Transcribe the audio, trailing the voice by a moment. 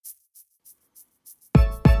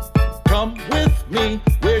Come with me,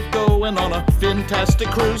 we're going on a fantastic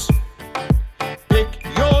cruise. Pick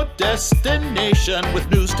your destination with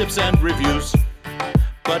news, tips, and reviews.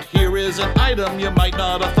 But here is an item you might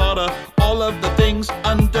not have thought of. All of the things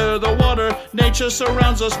under the water. Nature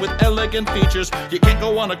surrounds us with elegant features. You can't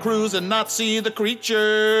go on a cruise and not see the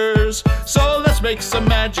creatures. So let's make some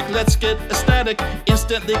magic, let's get ecstatic.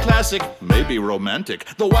 Instantly classic, maybe romantic.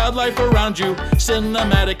 The wildlife around you,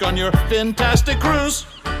 cinematic on your fantastic cruise.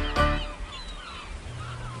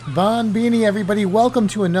 Bon Beanie, everybody. Welcome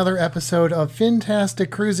to another episode of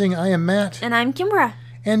Fantastic Cruising. I am Matt. And I'm Kimbra.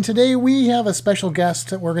 And today we have a special guest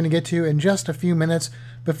that we're going to get to in just a few minutes.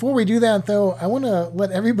 Before we do that, though, I want to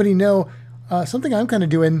let everybody know something I'm kind of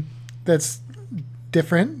doing that's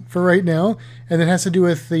different for right now, and it has to do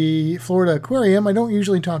with the Florida Aquarium. I don't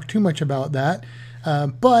usually talk too much about that,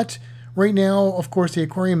 but right now, of course, the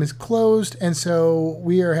aquarium is closed, and so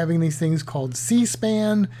we are having these things called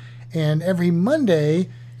C-SPAN, and every Monday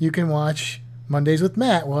you can watch Mondays with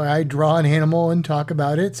Matt, where I draw an animal and talk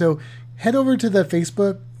about it. So head over to the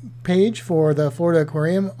Facebook page for the Florida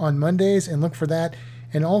Aquarium on Mondays and look for that.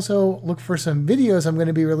 And also look for some videos I'm going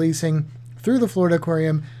to be releasing through the Florida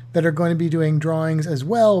Aquarium that are going to be doing drawings as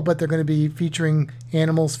well, but they're going to be featuring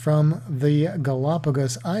animals from the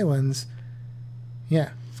Galapagos Islands.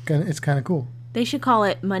 Yeah, it's kind of cool. They should call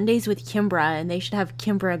it Mondays with Kimbra, and they should have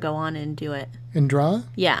Kimbra go on and do it. And draw?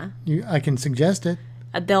 Yeah. I can suggest it.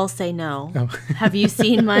 They'll say no. Oh. Have you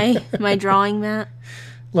seen my drawing, Matt?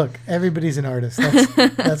 Look, everybody's an artist.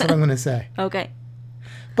 That's what I'm going to say. Okay.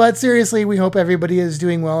 But seriously, we hope everybody is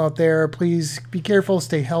doing well out there. Please be careful,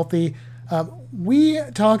 stay healthy. We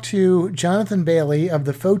talked to Jonathan Bailey of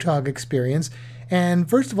the Photog Experience. And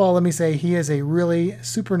first of all, let me say he is a really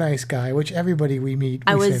super nice guy, which everybody we meet,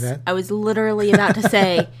 say that. I was literally about to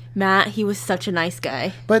say, Matt, he was such a nice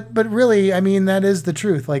guy. But really, I mean, that is the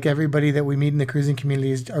truth. Like, everybody that we meet in the cruising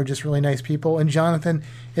communities are just really nice people. And Jonathan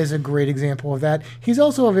is a great example of that. He's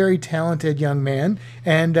also a very talented young man,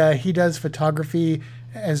 and he does photography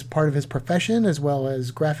as part of his profession, as well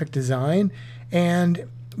as graphic design. And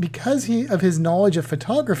because of his knowledge of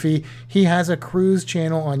photography, he has a cruise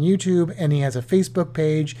channel on YouTube, and he has a Facebook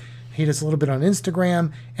page. He does a little bit on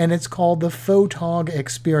Instagram, and it's called the Photog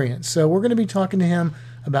Experience. So we're going to be talking to him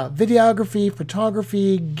about videography,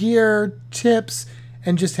 photography, gear, tips,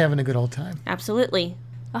 and just having a good old time. Absolutely.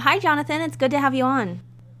 Well, hi, Jonathan. It's good to have you on.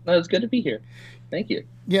 Well, it's good to be here. Thank you.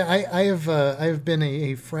 Yeah, I have been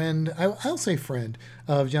a friend, I'll say friend,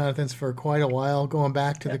 of Jonathan's for quite a while, going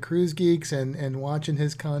back to the Cruise Geeks and watching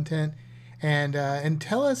his content. And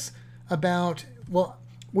tell us about, well,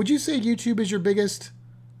 would you say YouTube is your biggest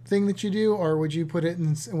thing that you do, or would you put it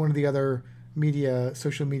in one of the other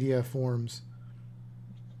social media forms?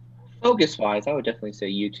 Focus-wise, I would definitely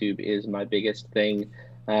say YouTube is my biggest thing.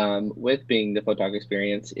 With being the Photog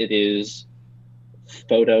Experience, it is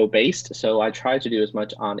photo-based, so I try to do as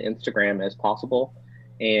much on Instagram as possible,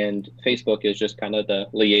 and Facebook is just kind of the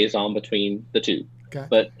liaison between the two.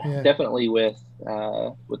 But definitely with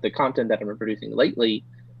the content that I'm producing lately,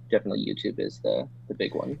 definitely YouTube is the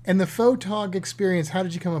big one. And the Photog Experience, how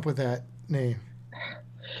did you come up with that name?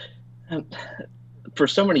 For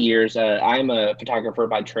so many years, I'm a photographer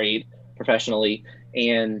by trade professionally,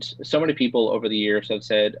 and so many people over the years have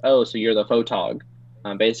said, oh, so you're the photog.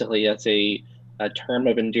 Basically, that's a term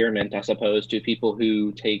of endearment, I suppose, to people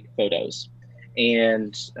who take photos.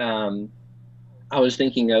 And I was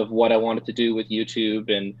thinking of what I wanted to do with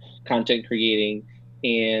YouTube and content creating.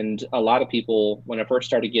 And a lot of people, when I first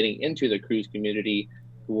started getting into the cruise community,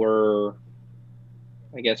 were,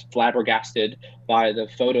 I guess, flabbergasted by the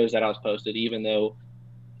photos that I was posted, even though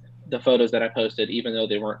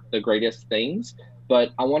they weren't the greatest things. But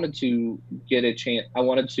I wanted to get a chance. I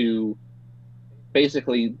wanted to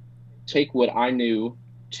basically take what I knew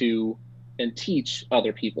and teach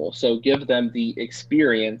other people. So give them the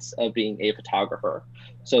experience of being a photographer.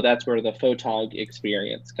 So that's where the Photog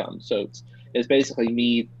Experience comes. So it's basically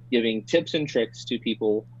me giving tips and tricks to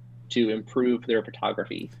people to improve their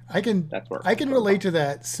photography. I can relate to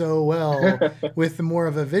that so well with the more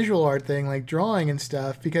of a visual art thing, like drawing and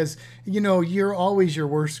stuff, because, you're always your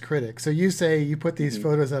worst critic. So you say you put these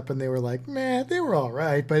photos up and they were like, man, they were all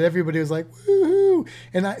right. But everybody was like, woohoo.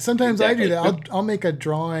 And sometimes exactly. I do that. I'll make a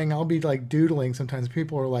drawing. I'll be like doodling. Sometimes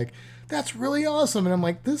people are like, that's really awesome. And I'm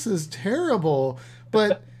like, this is terrible.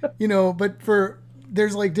 But,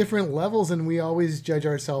 there's like different levels, and we always judge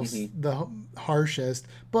ourselves the harshest.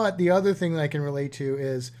 But the other thing that I can relate to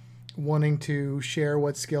is wanting to share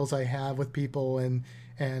what skills I have with people, and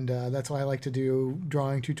that's why I like to do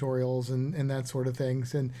drawing tutorials and that sort of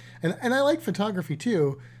things. And I like photography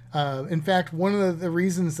too. In fact, one of the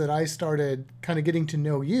reasons that I started kind of getting to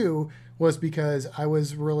know you was because I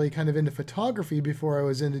was really kind of into photography before I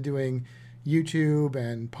was into doing YouTube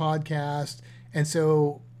and podcast. And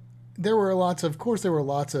so there were lots of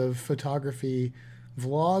photography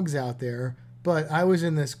vlogs out there, but I was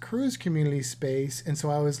in this cruise community space. And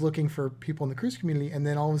so I was looking for people in the cruise community. And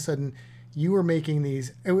then all of a sudden you were making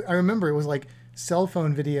these, I remember it was like cell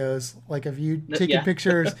phone videos, like of you taking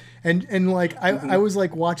pictures and like I was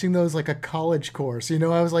like watching those like a college course, I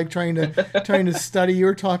was like trying to study. You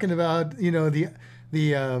were talking about, the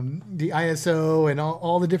ISO and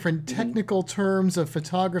all the different technical terms of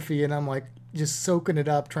photography. And I'm like just soaking it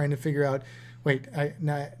up, trying to figure out, wait,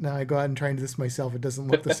 now I go out and try and do this myself. It doesn't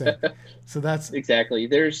look the same. So that's exactly.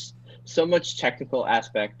 There's so much technical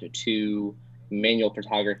aspect to manual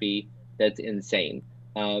photography that's insane.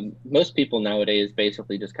 Most people nowadays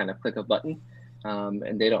basically just kind of click a button,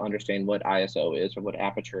 and they don't understand what ISO is or what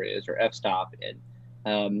aperture is or f-stop.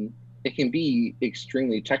 And it can be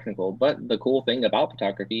extremely technical, but the cool thing about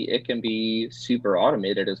photography, it can be super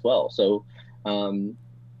automated as well. So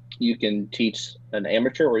you can teach an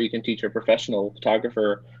amateur or you can teach a professional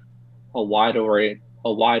photographer a wide array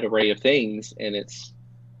of things, and it's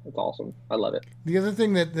awesome. I love it. The other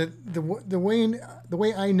thing that the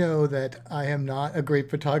way I know that I am not a great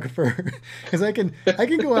photographer is I can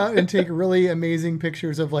go out and take really amazing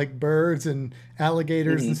pictures of like birds and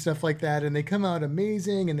alligators and stuff like that, and they come out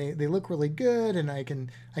amazing and they look really good, and I can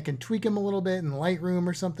tweak them a little bit in Lightroom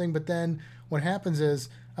or something. But then what happens is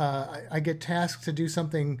I get tasked to do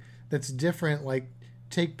something that's different, like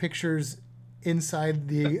take pictures inside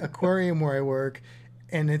the aquarium where I work.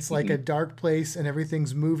 And it's like a dark place and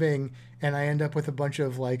everything's moving, and I end up with a bunch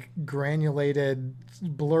of like granulated,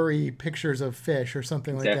 blurry pictures of fish or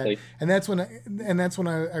something like that. And that's when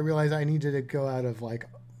I realized I needed to go out of like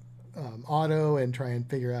auto and try and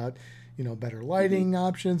figure out, better lighting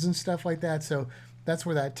options and stuff like that. So that's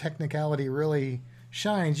where that technicality really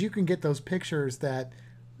shines. You can get those pictures that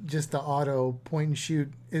just the auto point and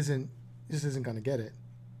shoot isn't going to get it.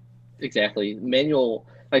 Exactly. Manual,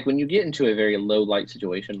 like when you get into a very low light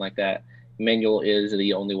situation like that, manual is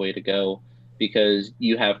the only way to go because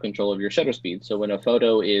you have control of your shutter speed. So when a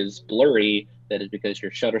photo is blurry, that is because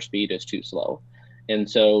your shutter speed is too slow. And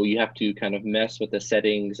so you have to kind of mess with the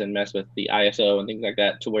settings and mess with the ISO and things like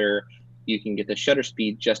that to where you can get the shutter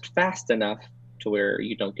speed just fast enough to where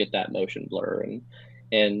you don't get that motion blur.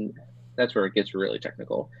 And that's where it gets really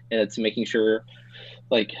technical. And it's making sure,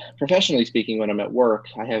 like professionally speaking, when I'm at work,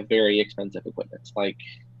 I have very expensive equipment,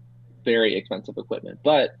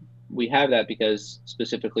 but we have that because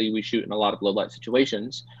specifically we shoot in a lot of low light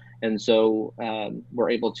situations. And so we're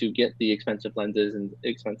able to get the expensive lenses and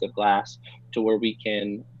expensive glass to where we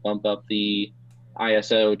can bump up the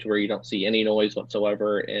ISO to where you don't see any noise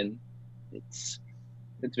whatsoever. And it's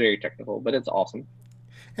very technical, but it's awesome.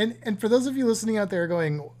 And for those of you listening out there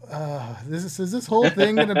going, is this whole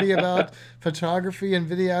thing going to be about photography and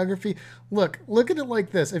videography? Look at it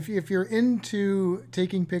like this. If you're into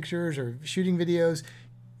taking pictures or shooting videos,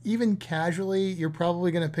 even casually, you're probably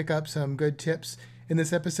going to pick up some good tips in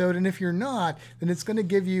this episode. And if you're not, then it's going to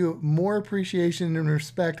give you more appreciation and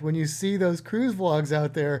respect when you see those cruise vlogs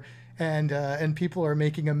out there and people are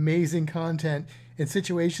making amazing content in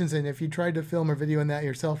situations. And if you tried to film or video in that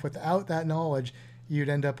yourself without that knowledge, you'd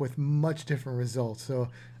end up with much different results. So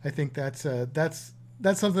I think that's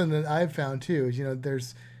something that I've found too.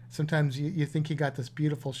 There's sometimes you think you got this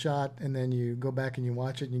beautiful shot, and then you go back and you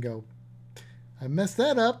watch it and you go, I messed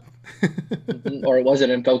that up. Or it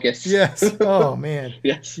wasn't in focus. Yes. Oh man.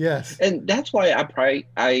 Yes. And that's why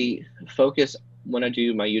I focus when I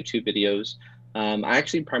do my YouTube videos. I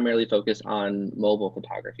actually primarily focus on mobile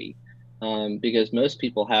photography because most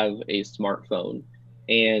people have a smartphone,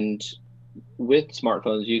 and with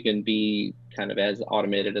smartphones, you can be kind of as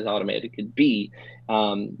automated could be.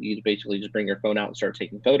 You basically just bring your phone out and start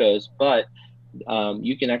taking photos, but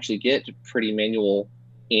you can actually get pretty manual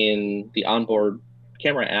in the onboard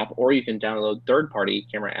camera app, or you can download third-party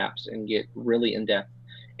camera apps and get really in-depth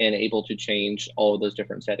and able to change all of those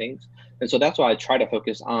different settings. And so that's why I try to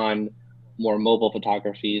focus on more mobile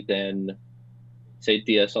photography than, say,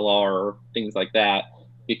 DSLR or things like that,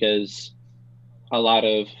 because a lot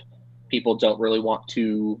of people don't really want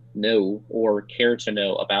to know or care to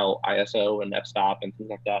know about ISO and f-stop and things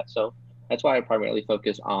like that. So that's why I primarily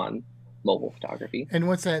focus on mobile photography. And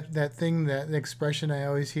what's that thing, that expression I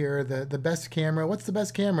always hear, the best camera? What's the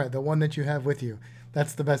best camera? The one that you have with you.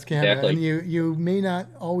 That's the best camera. Exactly. And you may not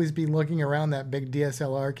always be looking around that big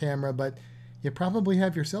DSLR camera, but you probably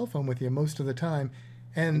have your cell phone with you most of the time.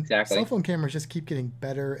 And exactly. Cell phone cameras just keep getting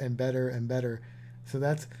better and better and better. So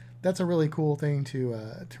that's a really cool thing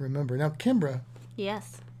to remember. Now, Kimbra,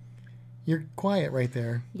 Yes. you're quiet right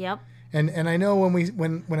there. Yep. And I know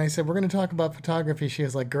when I said we're going to talk about photography, she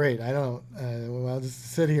was like, "Great, I don't. I'll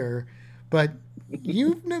just sit here." But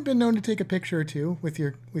you've been known to take a picture or two with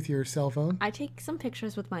your cell phone. I take some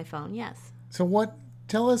pictures with my phone. Yes. So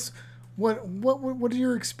tell us what are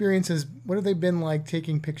your experiences? What have they been like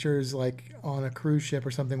taking pictures like on a cruise ship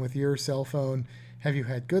or something with your cell phone? Have you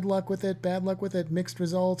had good luck with it, bad luck with it, mixed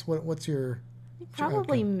results? What's your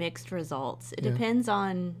Probably outcome? mixed results. It Yeah. depends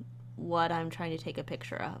on what I'm trying to take a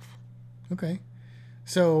picture of. Okay.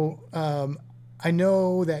 So I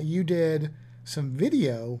know that you did some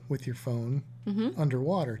video with your phone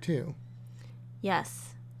underwater too.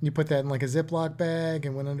 Yes. You put that in like a Ziploc bag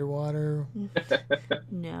and went underwater.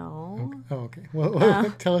 No. Oh, okay.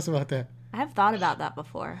 Well, tell us about that. I have thought about that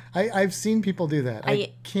before. I've seen people do that.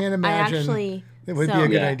 I can't I imagine actually it would be so a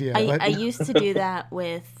good Yeah. idea. I used to do that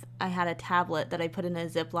with I had a tablet that I put in a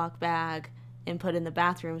Ziploc bag and put in the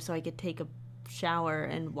bathroom so I could take a shower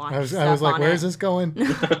and watch I was stuff like, on where's it. this going?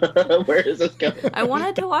 Where is this going? I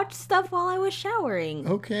wanted to watch stuff while I was showering.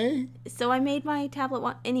 Okay. So I made my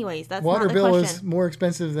tablet anyways, that's Water not the bill is question. more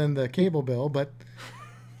expensive than the cable bill, but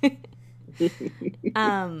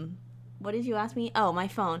What did you ask me? Oh, my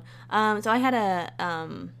phone. So I had a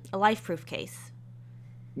LifeProof case.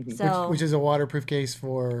 So which is a waterproof case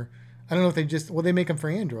for. I don't know if they make them for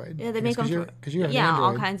Android. yeah, they make them for because you have an all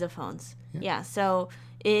Android. kinds of phones. Yeah, so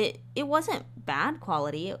it wasn't bad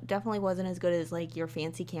quality. It definitely wasn't as good as like your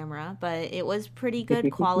fancy camera, but it was pretty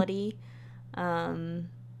good quality.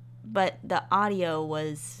 But the audio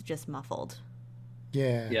was just muffled.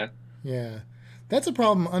 Yeah. That's a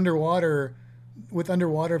problem underwater with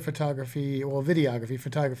underwater photography. Well, videography,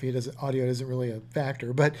 photography audio isn't really a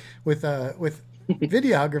factor, but with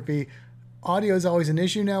videography, audio is always an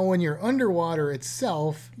issue. Now, when you're underwater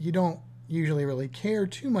itself, you don't usually really care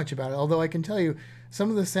too much about it. Although I can tell you, some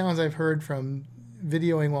of the sounds I've heard from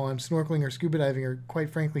videoing while I'm snorkeling or scuba diving are quite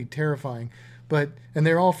frankly terrifying. And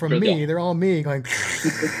they're all from me. They're all me going.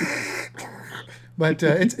 But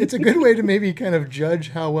it's a good way to maybe kind of judge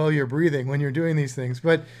how well you're breathing when you're doing these things.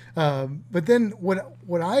 But then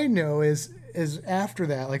what I know is after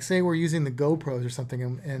that, like say we're using the GoPros or something,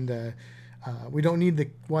 and we don't need the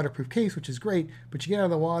waterproof case, which is great. But you get out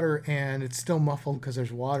of the water and it's still muffled because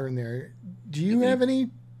there's water in there. Do you have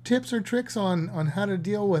any tips or tricks on how to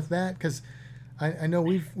deal with that? Because I know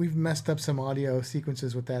we've messed up some audio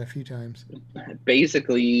sequences with that a few times.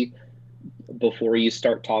 Basically, before you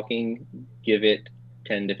start talking, give it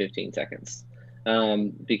 10 to 15 seconds.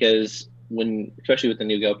 Because especially with the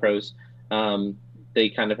new GoPros, they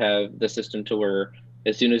kind of have the system to where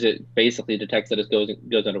as soon as it basically detects that it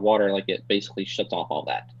goes underwater, like it basically shuts off all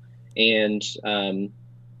that. And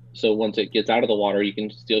so once it gets out of the water, you can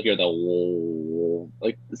still hear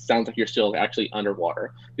it sounds like you're still actually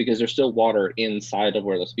underwater because there's still water inside of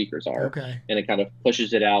where the speakers are. Okay. And it kind of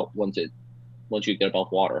pushes it out once you get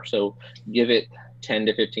above water. So give it 10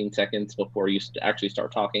 to 15 seconds before you actually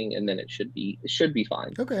start talking, and then it should be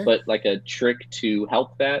fine. Okay. But like a trick to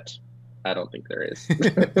help that, I don't think there is.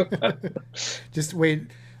 Just wait,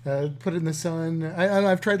 put it in the sun. I don't know,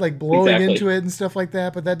 I've tried like blowing into it and stuff like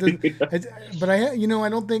that, but that doesn't. But I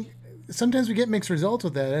don't think. Sometimes we get mixed results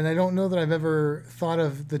with that, and I don't know that I've ever thought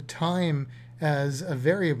of the time as a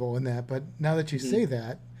variable in that. But now that you say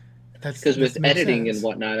that, that's because with makes editing sense. and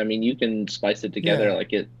whatnot, I mean, you can splice it together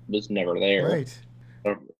like it was never there. Right.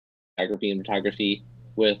 Photography and photography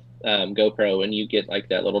with GoPro, and you get like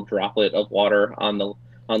that little droplet of water on the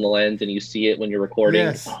lens, and you see it when you're recording.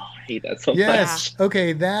 Yes. Oh, I hate that so Yes. much.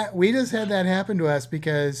 Okay. That we just had that happen to us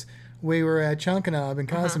because we were at Chankanaab in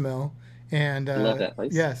Cozumel. And I love that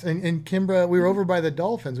place. Yes, and Kimbra, we were over by the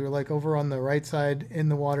dolphins. We were like over on the right side in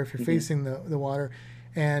the water if you're facing the water.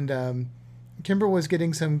 And Kimbra was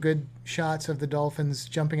getting some good shots of the dolphins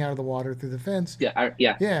jumping out of the water through the fence. Yeah,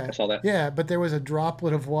 I saw that. Yeah, but there was a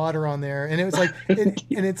droplet of water on there, and it was like, and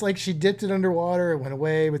it's like she dipped it underwater, it went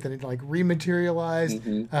away, but then it like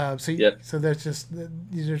rematerialized. So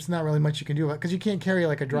there's not really much you can do about it because you can't carry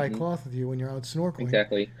like a dry cloth with you when you're out snorkeling.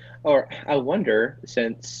 Exactly. Or I wonder,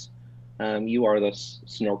 since you are the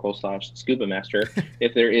snorkel/scuba master,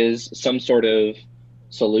 if there is some sort of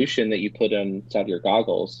solution that you put inside your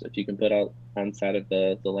goggles, if you can put out on side of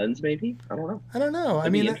the lens, maybe. I don't know. That'd I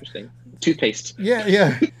mean, interesting. Toothpaste.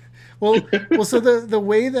 Yeah. Well, so the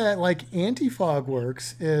way that like anti-fog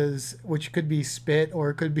works is, which could be spit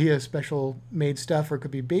or it could be a special made stuff or it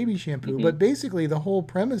could be baby shampoo, but basically the whole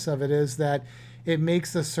premise of it is that it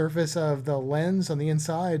makes the surface of the lens on the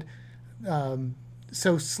inside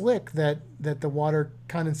so slick that the water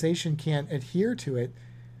condensation can't adhere to it.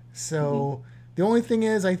 So the only thing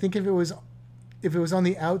is, I think if it was on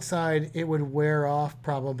the outside, it would wear off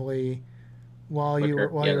probably while you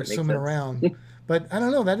were swimming around. But I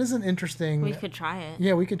don't know. That is an interesting. We could try it.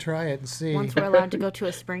 Yeah, we could try it and see. Once we're allowed to go to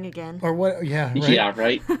a spring again. Or what? Yeah. Right. Yeah.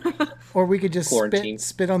 Right. Or we could just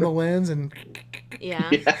spit on the lens and. Yeah.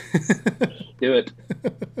 Do it.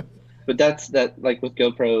 But that's like with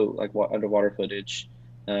GoPro, like underwater footage.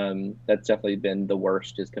 That's definitely been the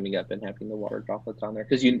worst, is coming up and having the water droplets on there,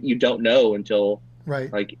 because you don't know until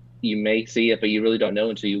right. Like you may see it, but you really don't know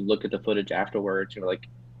until you look at the footage afterwards. You're like,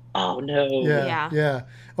 oh no. Yeah.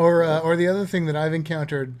 Or the other thing that I've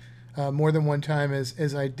encountered more than one time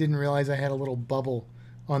is I didn't realize I had a little bubble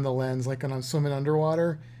on the lens, like when I'm swimming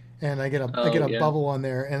underwater, and I get a bubble on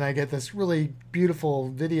there, and I get this really beautiful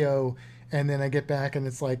video, and then I get back and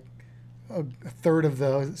it's like a third of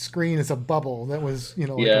the screen is a bubble that was, like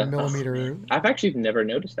a millimeter. I've actually never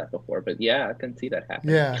noticed that before, but yeah, I can see that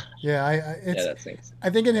happening. Yeah. That stinks. I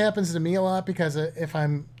think it happens to me a lot because if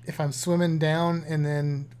I'm swimming down and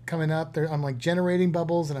then coming up there, I'm like generating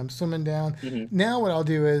bubbles and I'm swimming down. Mm-hmm. Now what I'll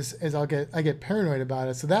do is I get paranoid about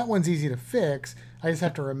it. So that one's easy to fix. I just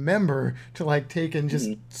have to remember to like take and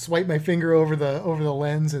just swipe my finger over the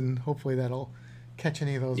lens, and hopefully that'll catch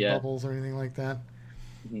any of those bubbles or anything like that.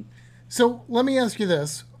 Mm-hmm. So let me ask you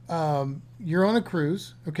this. You're on a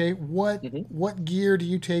cruise, okay? What gear do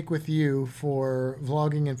you take with you for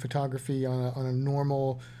vlogging and photography on a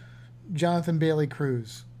normal Jonathan Bailey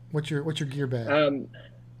cruise? What's your gear bag?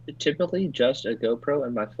 Typically just a GoPro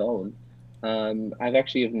and my phone. I've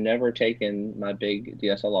actually never taken my big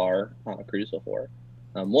DSLR on a cruise before.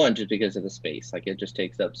 One, just because of the space. Like, it just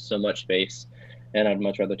takes up so much space, and I'd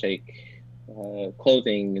much rather take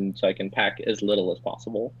clothing, and so I can pack as little as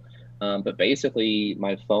possible. But basically,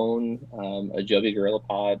 my phone, a Joby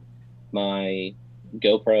GorillaPod, my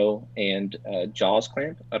GoPro, and JAWS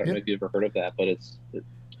clamp. I don't know if you've ever heard of that, but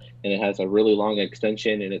it has a really long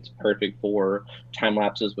extension, and it's perfect for time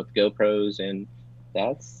lapses with GoPros, and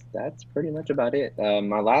that's pretty much about it.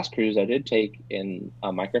 My last cruise, I did take in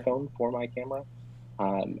a microphone for my camera.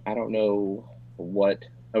 I don't know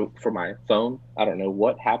for my phone. I don't know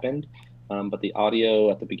what happened, but the audio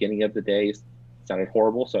at the beginning of the day sounded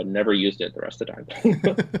horrible, so I never used it the rest of the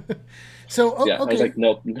time. So okay. I was like,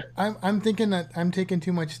 nope. I'm thinking that I'm taking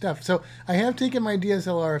too much stuff. So I have taken my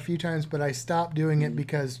DSLR a few times, but I stopped doing it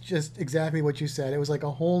because just exactly what you said. It was like a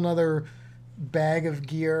whole nother bag of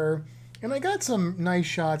gear, and I got some nice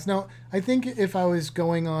shots. Now, I think if I was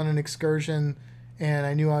going on an excursion and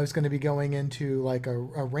I knew I was going to be going into like a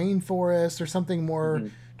rainforest or something more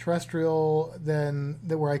terrestrial than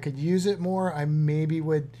that, where I could use it more, I maybe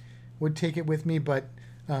would take it with me. But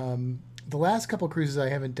the last couple cruises I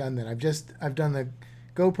haven't done that. I've done the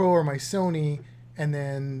GoPro or my Sony, and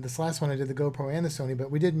then this last one I did the GoPro and the Sony,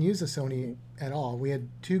 but we didn't use the Sony at all. We had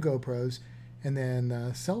 2 GoPros and then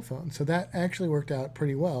a cell phone. So that actually worked out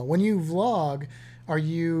pretty well. When you vlog, are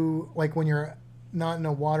you, like, when you're not in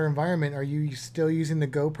a water environment, are you still using the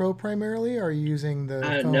GoPro primarily, or are you using the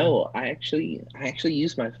phone? No, I actually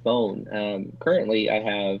use my phone. Currently, I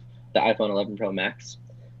have the iPhone 11 Pro Max.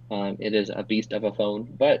 It is a beast of a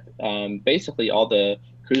phone, but basically all the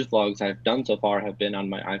cruise vlogs I've done so far have been on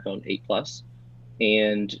my iPhone 8 Plus,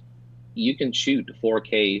 and you can shoot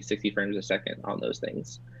 4K 60 frames a second on those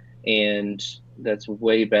things, and that's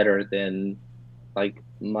way better than like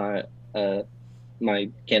my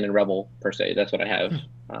Canon Rebel per se. That's what I have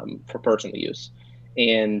for personal use,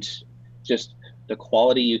 and just the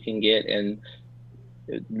quality you can get, and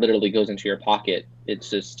it literally goes into your pocket. It's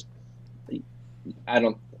just,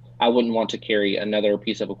 I wouldn't want to carry another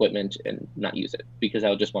piece of equipment and not use it, because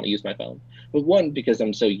I would just want to use my phone. But one, because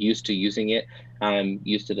I'm so used to using it, I'm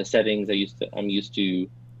used to the settings. I'm used to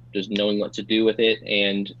just knowing what to do with it.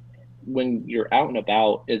 And when you're out and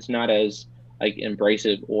about, it's not as like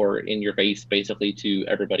embracive or in your face basically to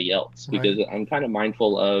everybody else, because I'm kind of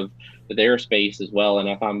mindful of their space as well. And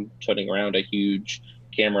if I'm toting around a huge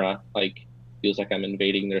camera, like, feels like I'm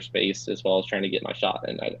invading their space as well as trying to get my shot,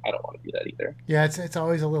 and I don't want to do that either. Yeah, it's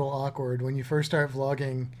always a little awkward when you first start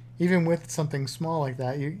vlogging, even with something small like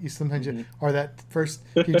that. You sometimes or that first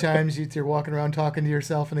few times you're walking around talking to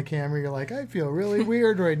yourself in the camera, you're like, I feel really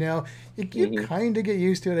weird right now. You kind of get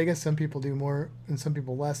used to it. I guess some people do more and some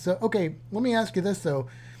people less. So okay, let me ask you this though.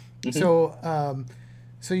 So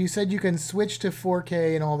you said you can switch to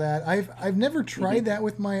 4K and all that. I've never tried that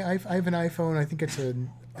with my I have an iPhone. I think it's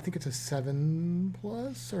a 7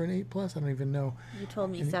 Plus or an 8 Plus. I don't even know. You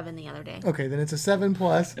told me 7 the other day. Okay, then it's a 7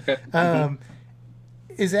 Plus.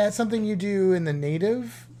 Is that something you do in the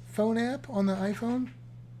native phone app on the iPhone?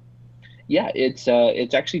 Yeah, it's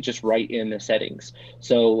actually just right in the settings.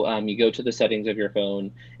 So you go to the settings of your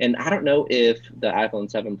phone, and I don't know if the iPhone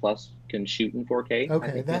 7 Plus can shoot in 4K. I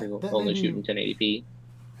Okay, think maybe it'll that may only shoot be. in 1080p.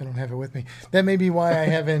 I don't have it with me. That may be why I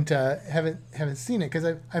haven't seen it, because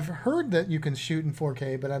I've heard that you can shoot in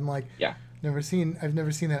 4K, but I'm like, Yeah. I've never seen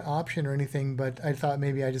that option or anything. But I thought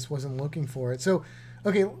maybe I just wasn't looking for it. So,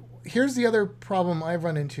 okay, here's the other problem I've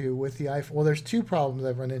run into with the iPhone. Well, there's two problems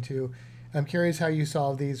I've run into. I'm curious how you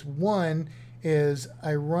solve these. One is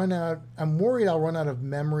I'm worried I'll run out of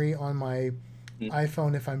memory on my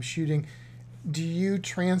iPhone if I'm shooting. Do you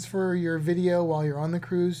transfer your video while you're on the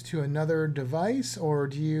cruise to another device, or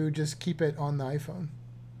do you just keep it on the iPhone?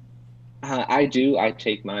 I do. I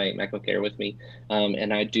take my MacBook Air with me,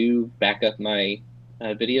 and I do back up my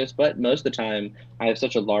videos. But most of the time, I have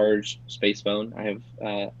such a large space phone.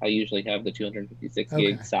 I usually have the 256 Okay.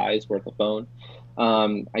 gig size worth of phone.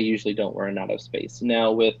 I usually don't run out of space.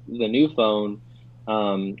 Now with the new phone,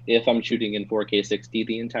 if I'm shooting in 4K 60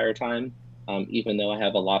 the entire time, even though I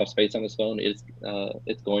have a lot of space on this phone,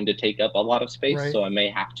 it's going to take up a lot of space. Right. So I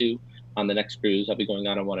may have to on the next cruise. I'll be going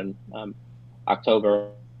on one in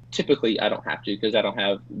October. Typically, I don't have to because I don't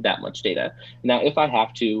have that much data. Now, if I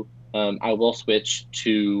have to, I will switch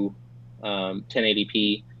to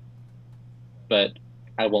 1080p, but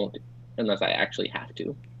I won't unless I actually have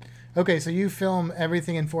to. Okay, so you film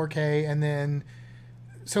everything in 4K, and then,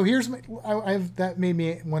 so here's I've that made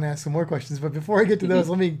me want to ask some more questions. But before I get to those,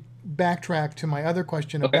 let me backtrack to my other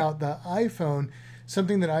question Okay. about the iPhone.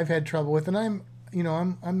 Something that I've had trouble with, and I'm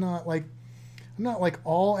not like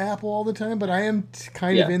all Apple all the time, but I am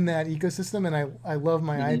kind of Yeah. in that ecosystem, and I love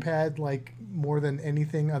my Mhm. iPad like more than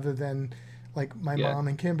anything other than like my Yeah. mom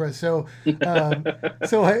and Kimbra. So,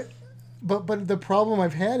 so but the problem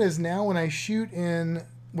I've had is now when I shoot in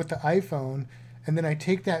with the iPhone and then I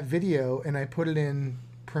take that video and I put it in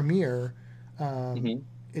Premiere, Mhm.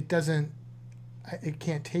 it doesn't. It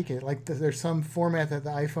can't take it. Like there's some format that the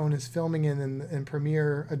iPhone is filming in, and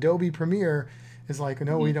Premiere, Adobe Premiere, is like,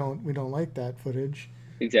 no, we don't like that footage.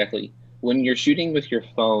 Exactly. When you're shooting with your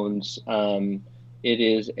phones,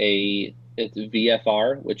 it's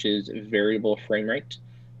VFR, which is variable frame rate.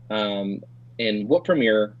 Um, and what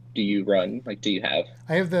Premiere do you run? Like, do you have?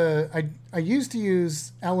 I have I used to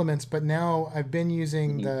use Elements, but now I've been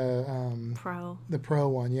using Mhm. Pro. the Pro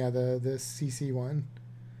one, yeah, the CC one.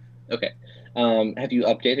 Okay. Have you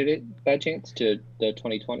updated it by chance to the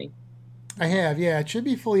 2020? I have, yeah. It should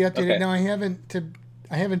be fully updated. Okay. Now I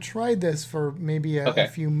haven't tried this for maybe a Okay.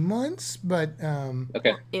 few months, but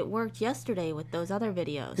Okay. It worked yesterday with those other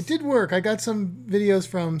videos. it did work. I got some videos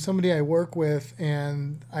from somebody I work with,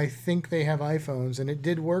 and I think they have iPhones, and it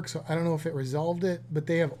did work. So I don't know if it resolved it, but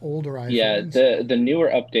they have older iPhones. Yeah, the newer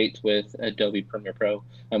updates with Adobe Premiere Pro,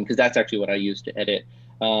 because that's actually what I use to edit.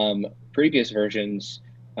 Previous versions,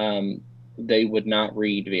 they would not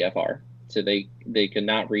read VFR, so they could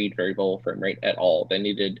not read variable frame rate at all. They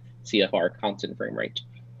needed CFR, constant frame rate.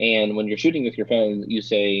 And when you're shooting with your phone, you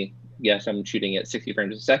say, yes, I'm shooting at 60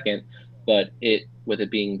 frames a second, but with it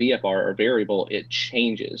being VFR or variable, it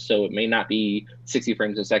changes. So it may not be 60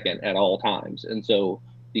 frames a second at all times. And so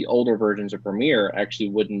the older versions of Premiere actually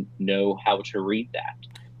wouldn't know how to read that.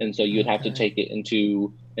 And so you'd have to Okay. take it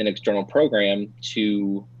into an external program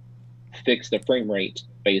to fix the frame rate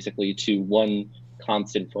basically to one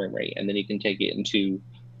constant frame rate. And then you can take it into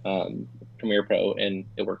Premiere Pro and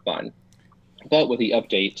it worked fine. But with the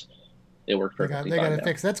update, it worked perfectly They got fine it now.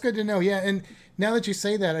 fixed. That's good to know. Yeah, and now that you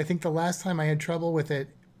say that, I think the last time I had trouble with it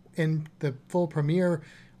in the full Premiere,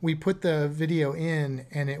 we put the video in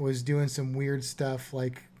and it was doing some weird stuff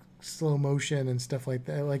like slow motion and stuff like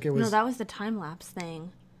that. Like it was. No, that was the time lapse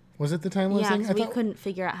thing. Was it the time lapse Yeah, thing? because we couldn't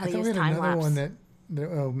figure out how I to thought we use had time another lapse. one that.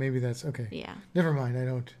 Oh, maybe that's okay. Yeah. Never mind.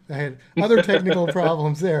 I had other technical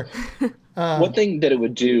problems there. One thing that it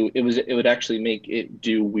would do, it would actually make it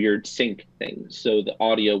do weird sync things, so the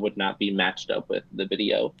audio would not be matched up with the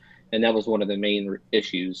video, and that was one of the main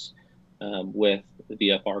issues with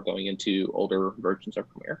VFR going into older versions of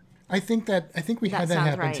Premiere. I think we That had that sounds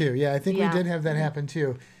happen right. too. Yeah, I think Yeah. we did have that happen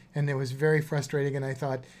too, and it was very frustrating. And I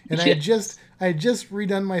thought, and I Yes. had just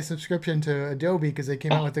redone my subscription to Adobe because they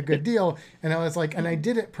came out with a good deal, and I was like, and I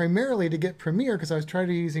did it primarily to get Premiere because I was trying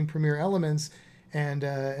to using Premiere Elements, and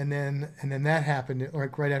then that happened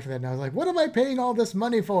like right after that, and I was like, what am I paying all this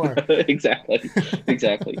money for?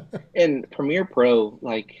 Exactly. And Premiere Pro,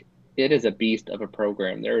 like, it is a beast of a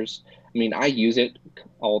program. I use it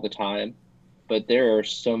all the time, but there are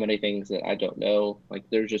so many things that I don't know. Like,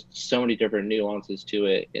 there's just so many different nuances to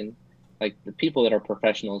it, and like the people that are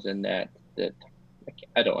professionals in that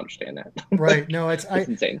I don't understand that. Right. No, it's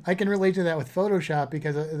insane. I can relate to that with Photoshop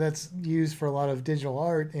because that's used for a lot of digital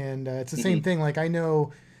art, and it's the same thing. Like I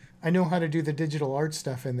know how to do the digital art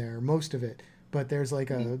stuff in there, most of it, but there's like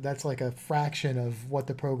that's like a fraction of what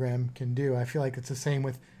the program can do. I feel like it's the same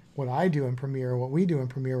with what I do in Premiere, what we do in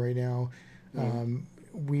Premiere right now.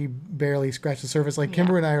 We barely scratch the surface. Like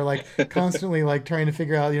Kimber and I are like constantly like trying to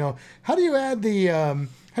figure out, how do you add the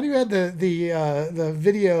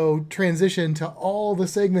video transition to all the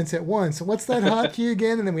segments at once? So what's that hotkey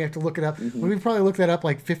again? And then we have to look it up. We've probably looked that up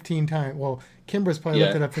like 15 times. Well, Kimber's probably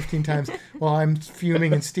looked it up 15 times while I'm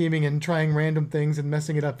fuming and steaming and trying random things and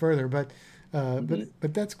messing it up further. But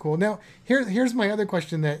that's cool. Now, here's my other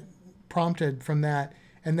question that prompted from that,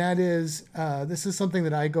 and that is this is something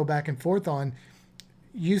that I go back and forth on.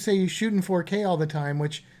 You say you shoot in 4K all the time,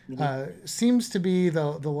 which seems to be the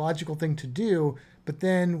logical thing to do. But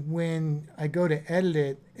then when I go to edit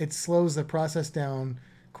it, it slows the process down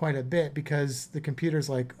quite a bit because the computer's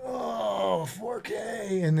like, oh,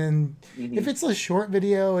 4K. And then if it's a short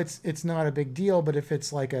video, it's not a big deal. But if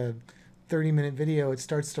it's like a 30-minute video, it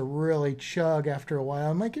starts to really chug after a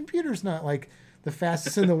while. My computer's not like the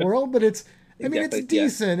fastest in the world, but it's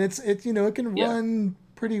decent. It's it can run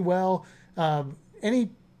pretty well.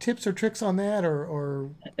 Any tips or tricks on that,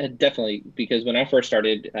 or definitely, because when I first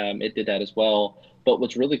started, it did that as well. But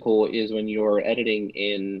what's really cool is when you're editing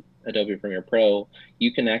in Adobe Premiere Pro,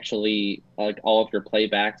 you can actually, like all of your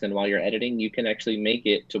playbacks, and while you're editing, you can actually make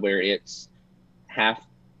it to where it's half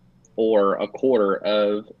or a quarter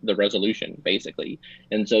of the resolution, basically.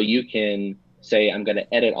 And so you can say, I'm going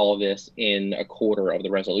to edit all of this in a quarter of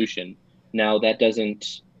the resolution. Now, that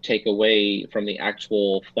doesn't take away from the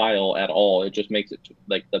actual file at all. It just makes it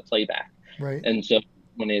like the playback. Right. And so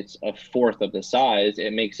when it's a fourth of the size,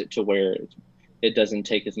 it makes it to where it doesn't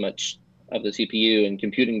take as much of the CPU and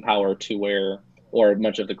computing power to where, or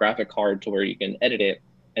much of the graphic card to where you can edit it.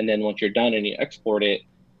 And then once you're done and you export it,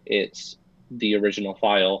 it's the original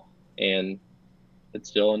file and it's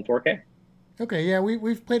still in 4K. Okay. Yeah.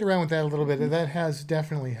 We've played around with that a little bit. That has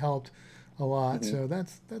definitely helped a lot. So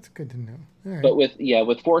that's good to know. All right. But with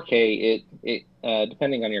 4K, it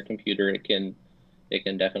depending on your computer, it can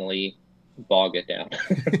definitely bog it down.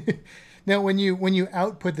 Now, when you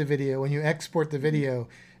output the video, when you export the video,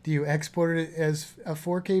 do you export it as a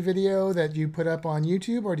 4K video that you put up on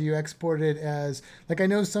YouTube, or do you export it as, like, I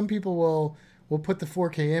know some people will put the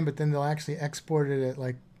 4K in, but then they'll actually export it at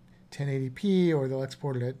like 1080p, or they'll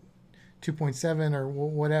export it at 2.7 or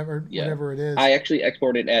whatever it is. I actually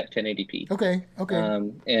export it at 1080p. Okay.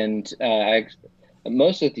 And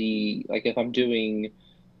most of the, like if I'm doing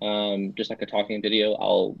just like a talking video,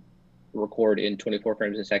 I'll record in 24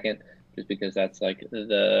 frames a second, just because that's like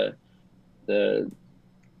the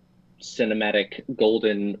cinematic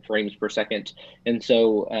golden frames per second. And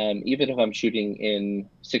so even if I'm shooting in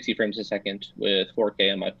 60 frames a second with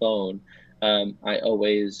 4K on my phone, I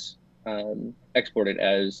always export it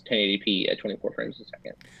as 1080p at 24 frames a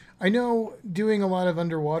second. I know doing a lot of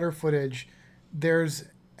underwater footage, there's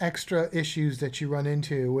extra issues that you run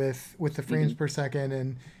into with the frames per second,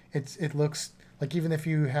 and it looks like, even if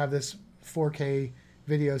you have this 4K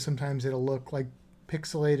video, sometimes it'll look like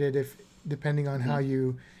pixelated depending on how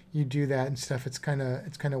you do that and stuff. It's kind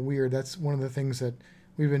of weird. That's one of the things that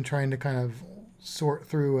we've been trying to kind of sort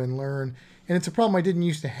through and learn. And it's a problem I didn't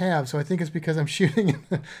used to have. So I think it's because I'm shooting in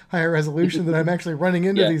a higher resolution that I'm actually running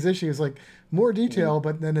into these issues, like more detail,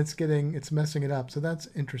 but then it's messing it up. So that's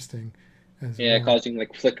interesting. Causing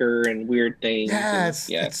like flicker and weird things. Yeah,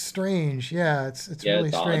 it's strange. Yeah, it's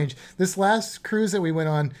really strange. Odd. This last cruise that we went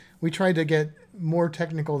on, we tried to get more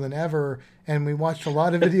technical than ever, and we watched a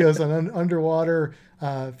lot of videos on underwater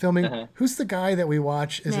filming. Who's the guy that we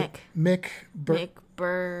watch? Is it Mick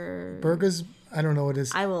Burgess? I don't know what it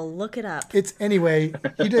is. I will look it up. It's anyway.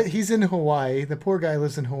 He's in Hawaii. The poor guy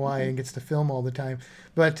lives in Hawaii and gets to film all the time.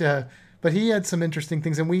 But he had some interesting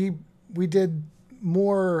things, and we did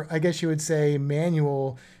more, I guess you would say,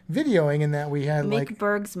 manual videoing, in that we had Mick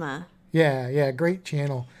Bergsma. Yeah, great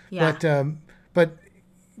channel. Yeah. But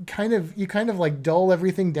you kind of like dull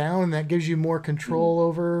everything down, and that gives you more control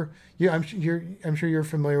over. I'm sure you're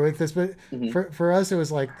familiar with this, but for us it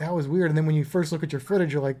was like, that was weird. And then when you first look at your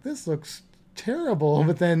footage, you're like, this looks terrible.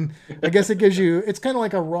 But then I guess it gives you, it's kind of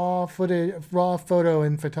like a raw photo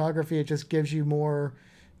in photography. It just gives you more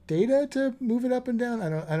data to move it up and down. I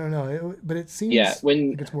don't know, but it seems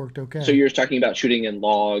like it's worked okay. So you're talking about shooting in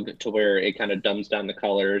log to where it kind of dumbs down the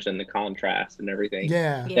colors and the contrast and everything.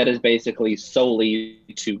 Yeah. That is basically solely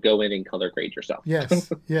to go in and color grade yourself. Yes.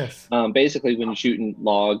 Basically, when you shoot in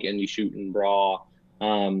log and you shoot in raw,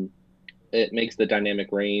 it makes the dynamic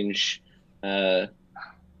range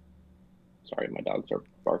Sorry, my dogs are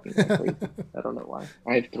barking like crazy. I don't know why.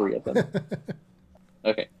 I have 3 of them.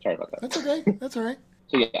 Okay, sorry about that. That's okay. That's all right.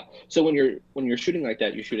 So yeah, so when you're shooting like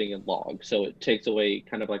that, you're shooting in log. So it takes away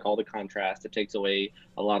kind of like all the contrast. It takes away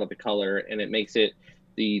a lot of the color, and it makes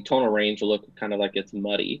the tonal range look kind of like it's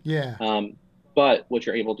muddy. Yeah. But what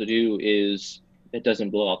you're able to do is it doesn't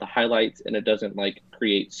blow out the highlights, and it doesn't like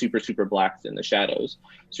create super blacks in the shadows.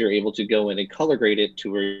 So you're able to go in and color grade it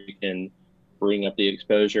to where you can bring up the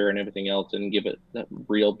exposure and everything else and give it that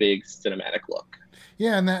real big cinematic look.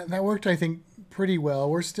 Yeah, and that worked, I think, pretty well.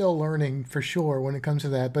 We're still learning for sure when it comes to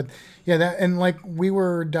that. But yeah, that, and like we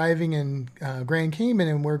were diving in Grand Cayman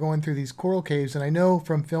and we're going through these coral caves. And I know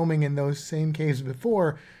from filming in those same caves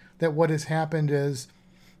before that what has happened is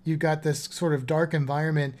you've got this sort of dark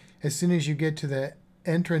environment. As soon as you get to the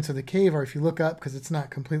entrance of the cave, or if you look up, because it's not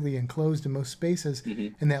completely enclosed in most spaces,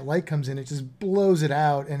 and that light comes in, it just blows it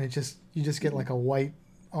out, and you just get like a white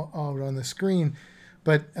out on the screen.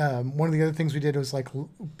 But one of the other things we did was like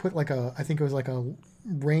put like I think it was like a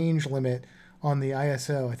range limit on the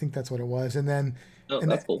ISO. I think that's what it was. And then,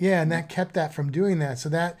 that's cool. Yeah, and that kept that from doing that. So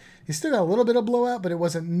that you still got a little bit of blowout, but it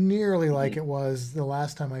wasn't nearly like it was the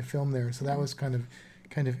last time I filmed there. So that was kind of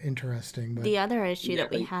interesting. But the other issue that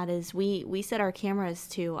we had is we set our cameras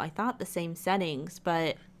to, I thought, the same settings,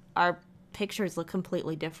 but our pictures look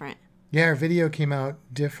completely different. Yeah, our video came out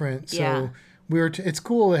different. So yeah. It's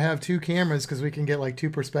cool to have 2 cameras because we can get like 2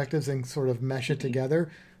 perspectives and sort of mesh it together.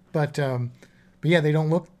 But yeah, they don't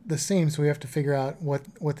look the same, so we have to figure out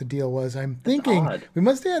what the deal was. I'm thinking we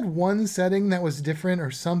must have had one setting that was different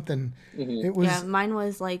or something. It was, yeah, mine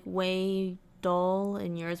was like way dull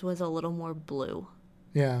and yours was a little more blue.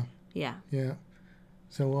 Yeah. Yeah. Yeah.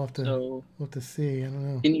 So we'll have to see. I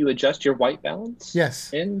don't know. Can you adjust your white balance?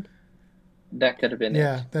 Yes. And that could have been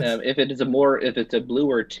it. If it's a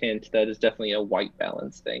bluer tint, that is definitely a white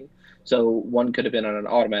balance thing. So one could have been on an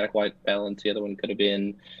automatic white balance. The other one could have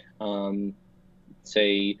been,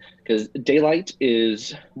 say, because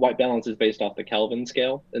white balance is based off the Kelvin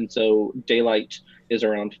scale. And so daylight is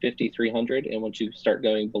around 5,300. And once you start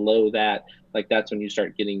going below that, like that's when you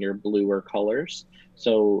start getting your bluer colors.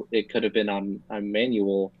 So it could have been on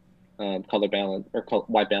manual color balance or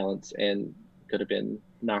white balance and could have been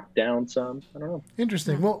knocked down some. I don't know.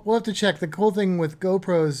 Interesting. Well, we'll have to check. The cool thing with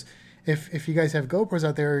GoPros, if you guys have GoPros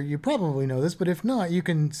out there, you probably know this, but if not, you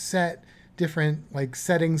can set different like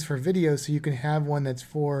settings for video, so you can have one that's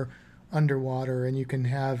for underwater, and you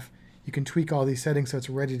can tweak all these settings so it's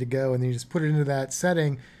ready to go, and then you just put it into that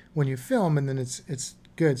setting when you film, and then it's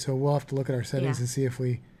good. So we'll have to look at our settings and see if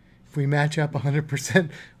we match up 100%.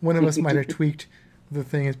 One of us might have tweaked the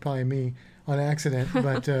thing. It's probably me on accident,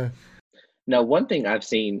 but now, one thing I've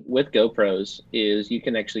seen with GoPros is you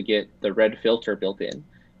can actually get the red filter built in,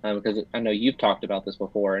 because I know you've talked about this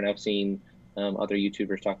before, and I've seen other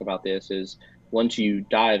YouTubers talk about this, is once you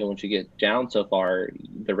dive and once you get down so far,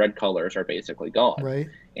 the red colors are basically gone. Right.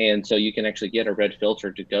 And so you can actually get a red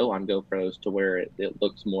filter to go on GoPros to where it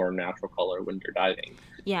looks more natural color when you're diving.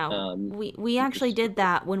 Yeah, we actually did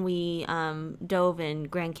that when we dove in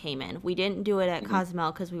Grand Cayman. We didn't do it at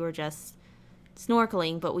Cozumel because we were just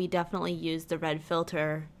snorkeling, but we definitely used the red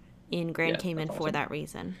filter in Grand Cayman for that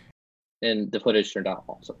reason. And the footage turned out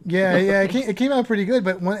awesome. Yeah, it came out pretty good.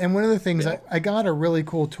 But one of the things, I got a really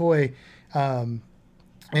cool toy, and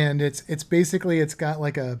it's basically it's got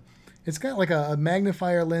like a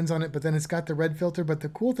magnifier lens on it, but then it's got the red filter. But the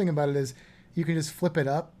cool thing about it is you can just flip it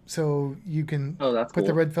up, so you can put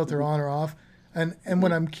the red filter on or off. And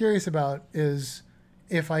what I'm curious about is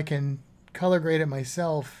if I can color grade it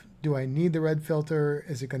myself. Do I need the red filter?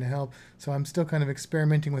 Is it going to help? So I'm still kind of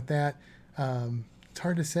experimenting with that. It's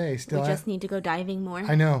hard to say. Still, we just need to go diving more.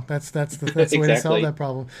 I know that's the way to solve that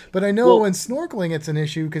problem. But I know when snorkeling, it's an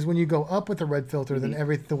issue because when you go up with the red filter, then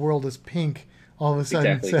the world is pink all of a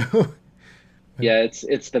sudden. Exactly. So yeah,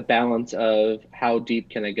 it's the balance of how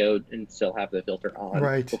deep can I go and still have the filter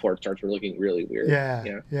on before it starts looking really weird.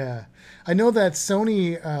 Yeah. I know that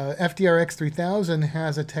Sony FDRX 3000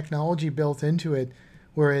 has a technology built into it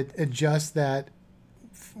where it adjusts that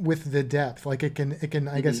with the depth. Like it can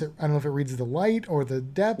I guess I don't know if it reads the light or the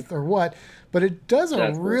depth or what, but it does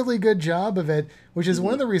a really good job of it, which is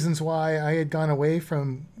one of the reasons why I had gone away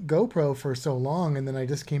from GoPro for so long, and then I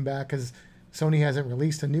just came back because Sony hasn't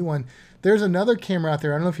released a new one. There's another camera out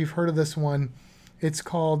there. I don't know if you've heard of this one. It's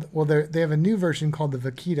called, they have a new version called the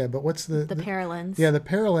Vaquita, but what's the Paralens. Yeah, the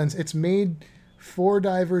Paralens. It's made for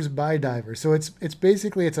divers by divers. So it's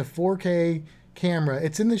basically a 4K camera.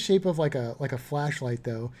 It's in the shape of like a flashlight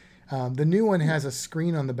though. The new one has a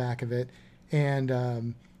screen on the back of it,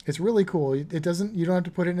 and it's really cool. You don't have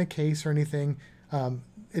to put it in a case or anything.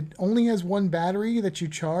 it only has one battery that you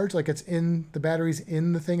charge. Like the battery's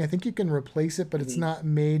in the thing. I think you can replace it, but it's not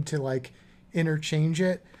made to like interchange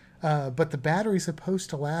it. But the battery's supposed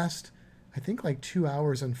to last, I think, like 2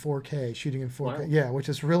 hours in 4K, shooting in 4K. Wow. Yeah, which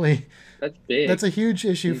is really, That's big. that's a huge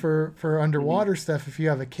issue for underwater stuff if you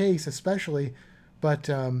have a case, especially. But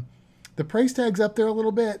the price tag's up there a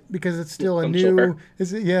little bit because it's still a I'm new. sure.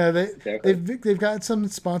 Exactly. They've got some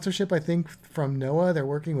sponsorship, I think, from NOAA. They're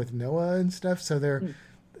working with NOAA and stuff, so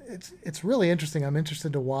it's really interesting. I'm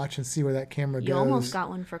interested to watch and see where that camera goes. You almost got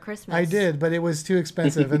one for Christmas. I did, but it was too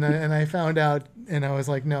expensive, and I found out, and I was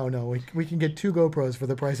like, no, we can get 2 GoPros for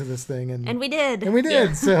the price of this thing, and we did. And we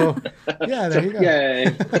did. So yeah, there you go.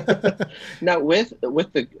 Yay. Now with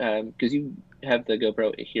the because you have the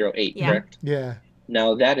GoPro Hero 8, Yeah. correct? Yeah.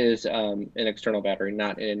 Now that is an external battery,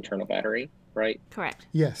 not an internal battery, right? Correct.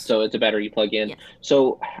 Yes. So it's a battery you plug in. Yes.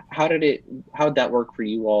 So how'd that work for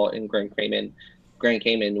you all in Grand Cayman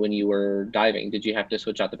when you were diving? Did you have to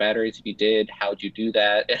switch out the batteries? If you did, how'd you do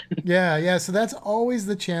that? Yeah. So that's always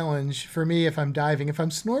the challenge for me if I'm diving. If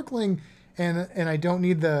I'm snorkeling and I don't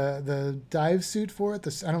need the dive suit for it,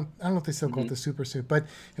 I don't know if they still call it the super suit, but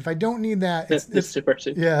if I don't need that, the super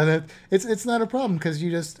suit. Yeah, it's not a problem because you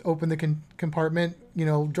just open the compartment,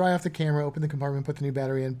 dry off the camera, open the compartment, put the new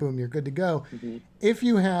battery in, boom, you're good to go. If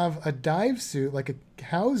you have a dive suit, like a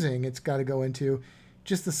housing it's got to go into,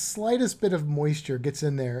 just the slightest bit of moisture gets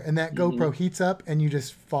in there and that GoPro heats up and you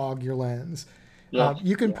just fog your lens.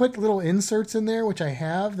 You can put little inserts in there, which I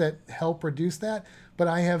have, that help reduce that, but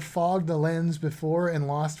I have fogged the lens before and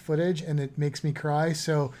lost footage and it makes me cry.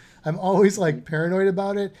 So I'm always like paranoid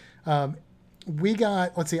about it. I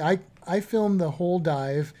filmed the whole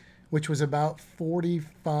dive, which was about 48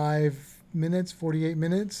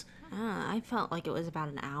 minutes. I felt like it was about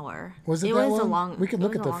an hour. Was it It that was long? a long. We could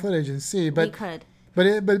look at the footage and see, We but could.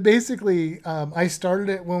 But basically, I started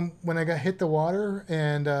it when I got hit the water,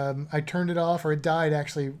 and I turned it off, or it died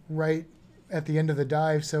actually right at the end of the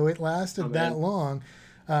dive, so it lasted that long.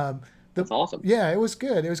 That's awesome. Yeah, it was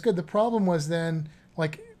good. It was good. The problem was then, I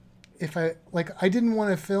didn't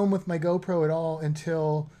want to film with my GoPro at all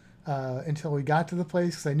until we got to the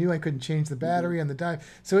place because I knew I couldn't change the battery on the dive.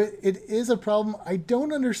 So it is a problem. I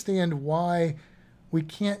don't understand why we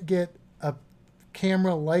can't get a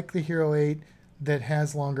camera like the Hero 8 that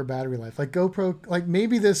has longer battery life. Like GoPro, like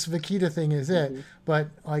maybe this Vaquita thing is it, but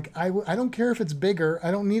like I don't care if it's bigger. I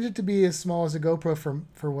don't need it to be as small as a GoPro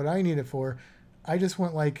for what I need it for. I just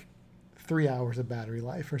want like 3 hours of battery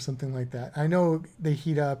life or something like that. I know they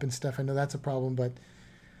heat up and stuff. I know that's a problem, but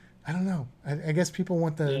I don't know. I guess people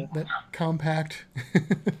want that compact.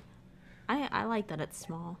 I like that it's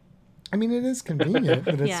small. I mean, it is convenient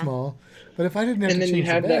that it's small, but if I didn't have And to then change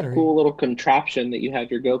you have the battery, that cool little contraption that you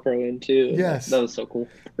have your GoPro in too. Yes. That was so cool.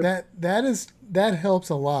 that helps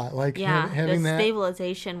a lot. Like having the that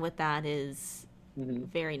stabilization with that is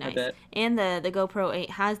very nice. bet. And the GoPro 8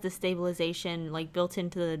 has the stabilization like built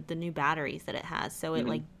into the new batteries that it has, so it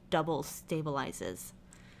like double stabilizes.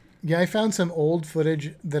 Yeah, I found some old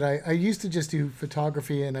footage that I used to just do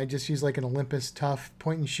photography, and I just use like an Olympus Tough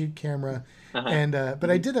point and shoot camera, and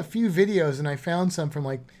but I did a few videos, and I found some from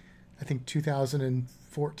like I think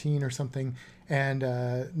 2014 or something, and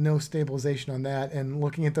no stabilization on that. And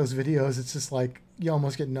looking at those videos, it's just like you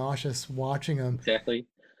almost get nauseous watching them. Exactly.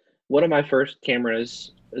 One of my first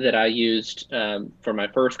cameras that I used for my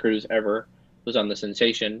first cruise ever was on the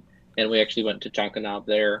Sensation, and we actually went to Chonkanab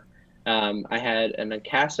there. I had an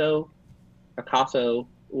Akaso,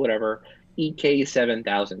 whatever,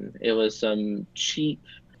 EK7000. It was some cheap,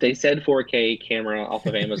 they said 4K camera off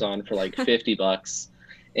of Amazon for like $50,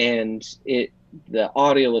 and the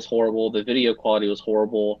audio was horrible, the video quality was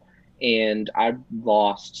horrible, and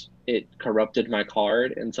it corrupted my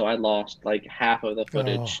card, and so I lost like half of the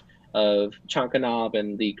footage of Chonkanab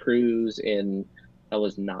and the cruise, and I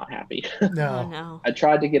was not happy. Oh no. I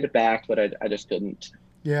tried to get it back, but I just couldn't.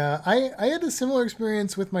 Yeah, I had a similar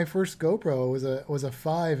experience with my first GoPro. It was a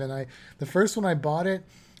 5, and the first one I bought it,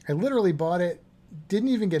 I literally bought it, didn't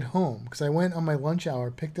even get home because I went on my lunch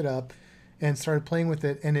hour, picked it up, and started playing with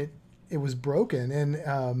it, and it was broken. And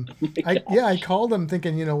I called them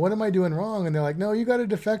thinking, what am I doing wrong? And they're like, no, you got a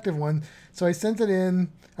defective one. So I sent it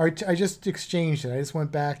in, or I just exchanged it. I just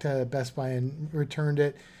went back to Best Buy and returned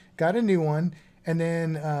it, got a new one, and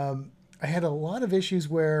then I had a lot of issues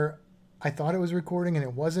where I thought it was recording and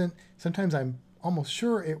it wasn't. Sometimes I'm almost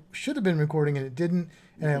sure it should have been recording and it didn't.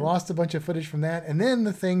 And I lost a bunch of footage from that. And then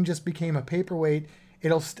the thing just became a paperweight.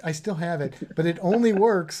 I still have it, but it only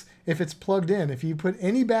works if it's plugged in. If you put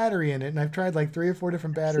any battery in it, and I've tried like 3 or 4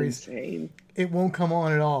 different batteries, it won't come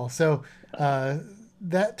on at all. So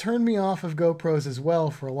that turned me off of GoPros as well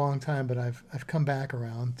for a long time, but I've come back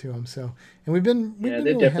around to them. So, and we've been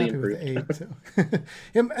really happy with the 8.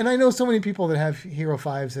 So. And I know so many people that have Hero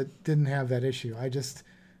 5s that didn't have that issue. I just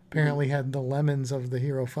apparently had the lemons of the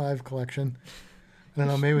Hero 5 collection. I don't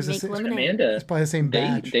know, maybe it was Amanda. It's probably the same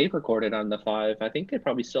batch. They recorded on the 5. I think they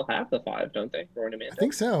probably still have the 5, don't they? Roy and Amanda? I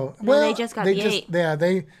think so. No, well, they just got the 8. Yeah,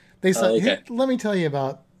 they saw. Okay. Let me tell you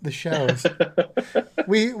about the shows.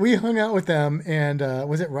 we hung out with them, and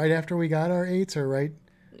was it right after we got our 8s or right?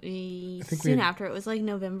 I think soon after. It was like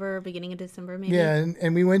November, beginning of December, maybe. Yeah,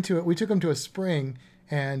 and we went to it. We took them to a spring,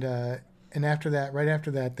 and after that, right after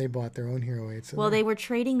that, they bought their own Hero 8. So well, they were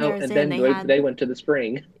trading theirs in. And then they went to the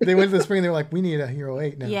spring. They went to the spring. They were like, we need a Hero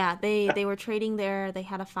 8 now. Yeah, they were trading there. They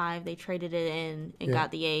had a 5. They traded it in and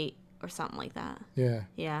got the 8 or something like that. Yeah.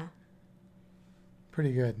 Yeah.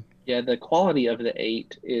 Pretty good. Yeah, the quality of the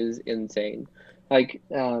 8 is insane. Like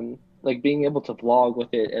being able to vlog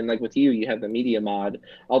with it, and like with you have the media mod,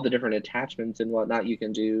 all the different attachments and whatnot you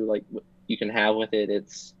can do, like you can have with it.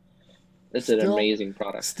 It's an amazing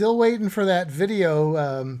product. Still waiting for that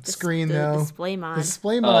video screen though. Display mod. The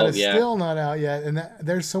display mod is still not out yet, and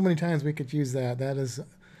there's so many times we could use that.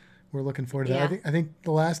 We're looking forward to that. I think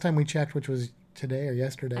the last time we checked, which was today or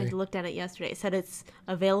yesterday. I looked at it yesterday. It said it's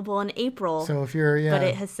available in April. So if you're but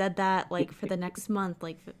it has said that like for the next month,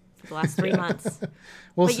 like for the last 3 months.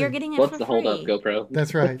 But you're getting it What's for the free. hold up, GoPro?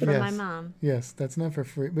 That's right. For my mom. Yes, that's not for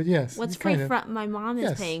free, but yes. What's free? My mom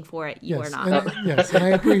is paying for it. You are not. Yes, and I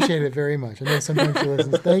appreciate it very much. I know sometimes she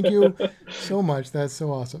listens. Thank you so much. That's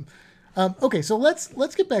so awesome. Okay, so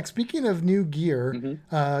let's get back. Speaking of new gear,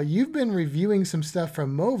 you've been reviewing some stuff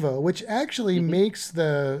from Movo, which actually makes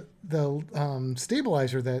the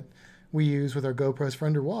stabilizer that we use with our GoPros for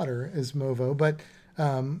underwater is Movo, but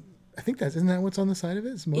I think isn't that what's on the side of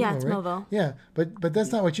it? It's Movo, yeah, it's right? Movo. Yeah, but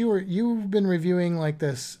that's not what you've been reviewing, like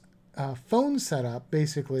this phone setup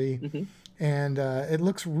basically. And it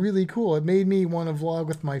looks really cool. It made me want to vlog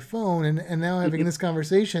with my phone, and now having this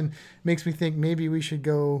conversation makes me think maybe we should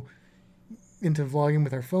go into vlogging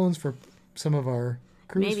with our phones for some of our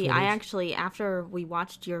cruise Maybe. footage. I actually, after we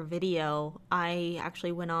watched your video, I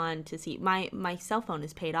actually went on to see, my cell phone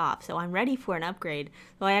is paid off, so I'm ready for an upgrade.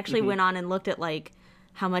 So I actually went on and looked at like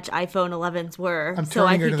how much iPhone 11s were, so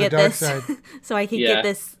I could get this, so I could get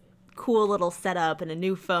this cool little setup and a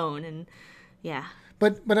new phone, and yeah.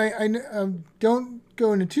 But I don't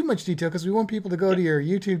go into too much detail because we want people to go to your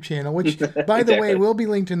YouTube channel, which, by the way, will be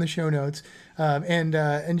linked in the show notes.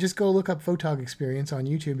 And just go look up Photog Experience on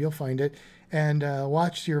YouTube. You'll find it. And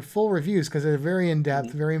watch your full reviews because they're very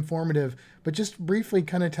in-depth, very informative. But just briefly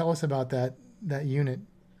kind of tell us about that unit.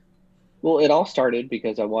 Well, it all started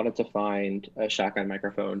because I wanted to find a shotgun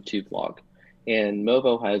microphone to vlog. And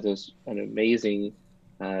Movo has an amazing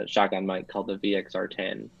shotgun mic called the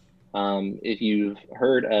VXR10. If you've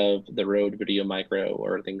heard of the Rode Video Micro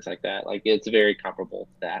or things like that, like it's very comparable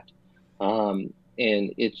to that. And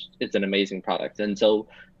it's an amazing product. And so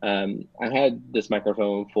I had this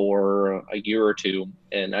microphone for a year or two,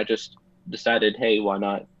 and I just decided, hey, why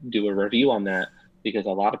not do a review on that? Because a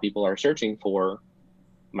lot of people are searching for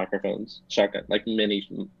microphones, shotgun, like mini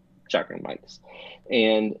shotgun mics.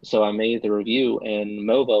 And so I made the review, and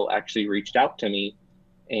Movo actually reached out to me,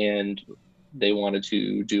 and they wanted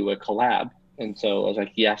to do a collab. And so I was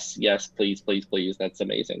like, yes, please, that's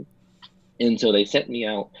amazing. And so they sent me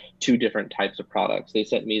out 2 different types of products. They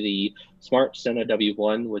sent me the Smart Sena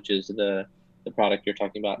W1, which is the product you're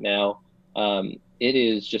talking about now. It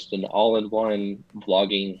is just an all-in-one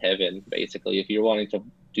vlogging heaven, basically. If you're wanting to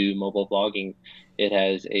do mobile vlogging, it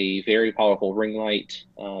has a very powerful ring light.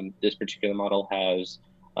 This particular model has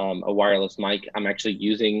a wireless mic. I'm actually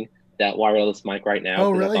using that wireless mic right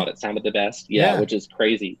now because I thought it sounded the best. Yeah, which is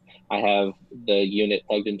crazy. I have the unit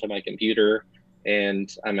plugged into my computer,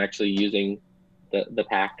 and I'm actually using the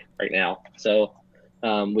pack right now. So,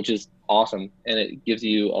 which is awesome, and it gives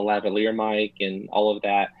you a lavalier mic and all of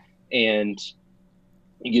that, and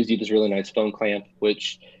it gives you this really nice phone clamp,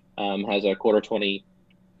 which has a 1/4-20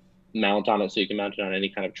 mount on it, so you can mount it on any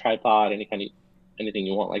kind of tripod, anything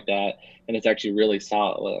you want like that, and it's actually really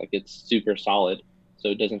solid. Like it's super solid. So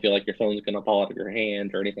it doesn't feel like your phone's going to fall out of your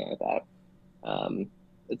hand or anything like that.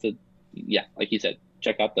 Like you said,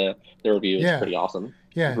 check out the review. It's pretty awesome.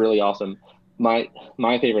 Yeah. It's really awesome. My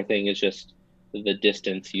favorite thing is just the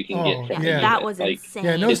distance you can get from that was insane.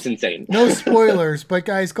 Yeah, it's insane. No spoilers, but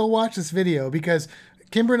guys, go watch this video because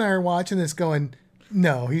Kimber and I are watching this going,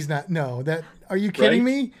 no, he's not. No, are you kidding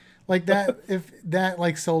me? Like that, if that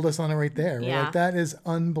like sold us on it right there. Yeah. Like, that is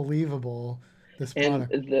unbelievable. This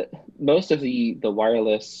product. And most of the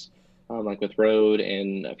wireless like with Rode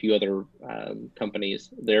and a few other companies,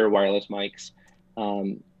 their wireless mics,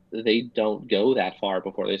 they don't go that far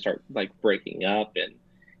before they start like breaking up, and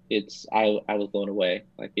I was blown away.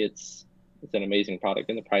 Like it's an amazing product,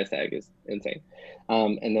 and the price tag is insane.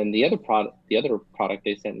 And then the other product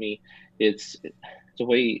they sent me, it's a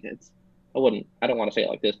way it's I don't want to say it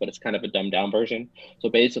like this, but it's kind of a dumbed down version. So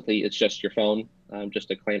basically, it's just your phone, just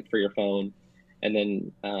a clamp for your phone, and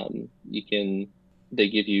then they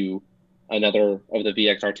give you another of the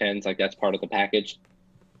VXR10s, like that's part of the package.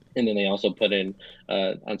 And then they also put in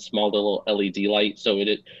a small little LED light, so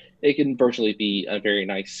it can virtually be a very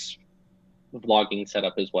nice vlogging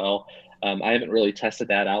setup as well. I haven't really tested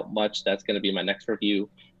that out much. That's going to be my next review.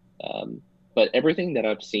 But everything that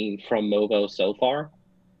I've seen from Movo so far,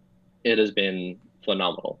 it has been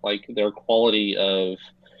phenomenal. Like their quality of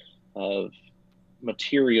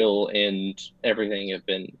material and everything have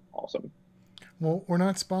been awesome. Well, we're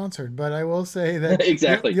not sponsored, but I will say that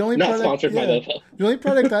exactly the only not product, sponsored by Movo. The only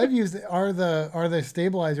product I've used are the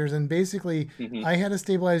stabilizers, and basically I had a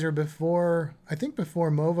stabilizer before. I think before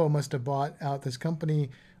Movo must have bought out this company,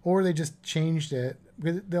 or they just changed it.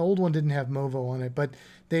 The old one didn't have Movo on it, but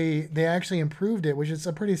they actually improved it, which is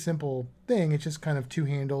a pretty simple thing. It's just kind of two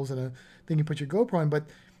handles and a thing you put your GoPro on. But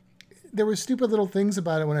there were stupid little things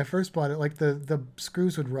about it when I first bought it, like the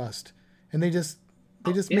screws would rust, and they just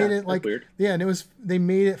made it like weird. Yeah, and they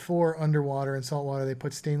made it for underwater and saltwater. They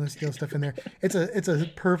put stainless steel stuff in there. It's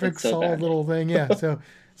a perfect solid little thing. Yeah,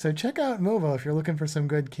 so check out Movo if you're looking for some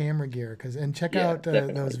good camera gear, and check out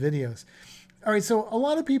those videos. All right, so a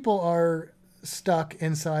lot of people are stuck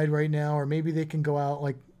inside right now, or maybe they can go out,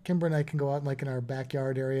 like Kimber and I can go out like in our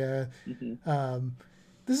backyard area.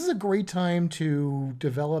 This is a great time to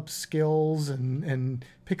develop skills and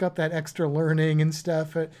pick up that extra learning and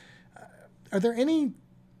stuff. Are there any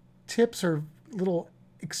tips or little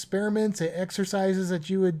experiments, exercises that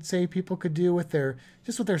you would say people could do with their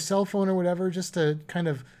cell phone or whatever, just to kind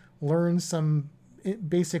of learn some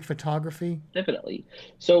basic photography? Definitely.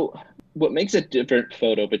 So what makes a different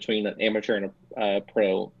photo between an amateur and a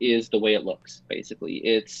pro is the way it looks. Basically,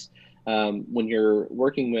 it's when you're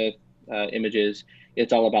working with images,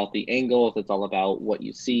 it's all about the angles, it's all about what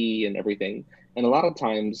you see and everything. And a lot of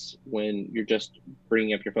times when you're just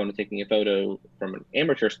bringing up your phone and taking a photo from an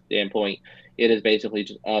amateur standpoint, it is basically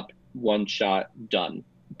just up, one shot, done.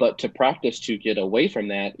 But to practice to get away from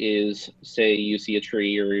that is, say you see a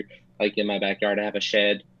tree, or like in my backyard, I have a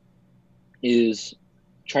shed, is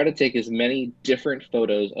try to take as many different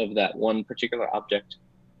photos of that one particular object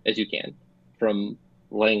as you can, from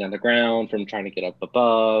laying on the ground, from trying to get up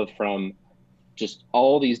above, from just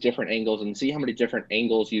all these different angles, and see how many different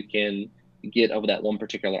angles you can get of that one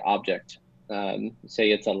particular object.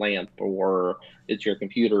 Say it's a lamp, or it's your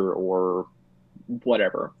computer, or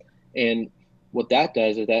whatever. And what that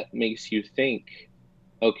does is that makes you think,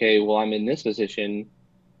 okay, well, I'm in this position,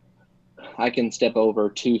 I can step over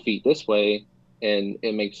 2 feet this way, and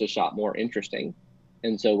it makes the shot more interesting.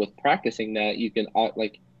 And so with practicing that, you can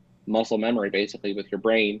like muscle memory basically with your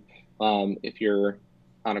brain. If you're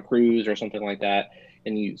on a cruise or something like that,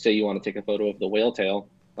 and you say you want to take a photo of the whale tail,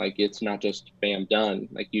 like it's not just bam, done.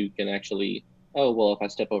 Like you can actually, oh, well, if I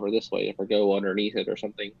step over this way, if I go underneath it or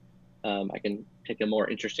something, I can take a more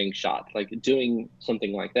interesting shot. Like doing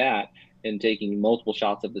something like that and taking multiple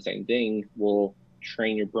shots of the same thing will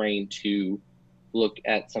train your brain to look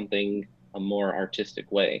at something a more artistic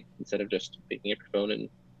way instead of just picking up your phone and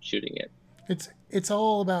shooting it. It's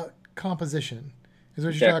all about composition, is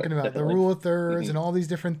what you're talking about. Definitely. The rule of thirds and all these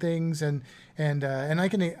different things, and I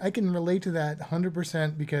can relate to that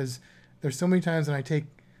 100%, because there's so many times when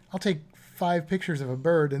I'll take 5 pictures of a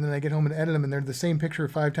bird, and then I get home and edit them, and they're the same picture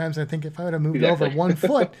 5 times. And I think if I would have moved over 1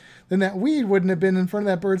 foot, then that weed wouldn't have been in front of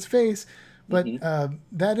that bird's face. But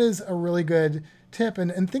that is a really good tip.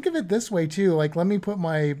 And think of it this way too. Like, let me put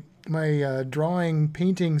my drawing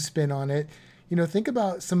painting spin on it. Think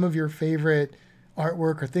about some of your favorite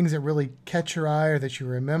artwork or things that really catch your eye or that you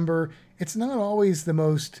remember. It's not always the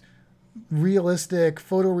most realistic,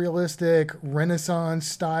 photorealistic, Renaissance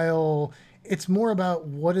style. It's more about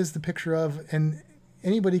what is the picture of, and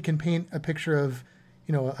anybody can paint a picture of,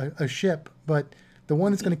 a ship, but the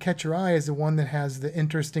one that's going to catch your eye is the one that has the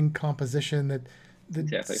interesting composition that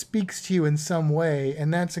exactly speaks to you in some way.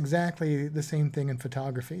 And that's exactly the same thing in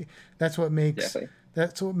photography. That's what makes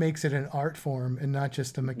it an art form and not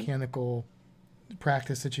just a mechanical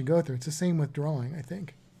practice that you go through. It's the same with drawing, I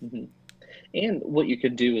think. And what you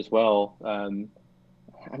could do as well, I'm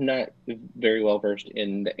not very well versed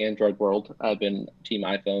in the Android world. I've been Team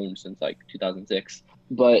iPhone since like 2006.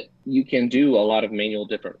 but you can do a lot of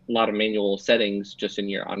manual settings just in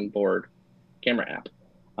your onboard camera app.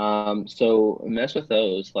 So mess with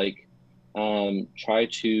those, like try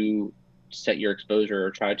to set your exposure,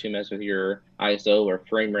 or try to mess with your ISO or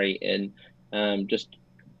frame rate, and just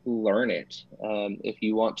learn it. If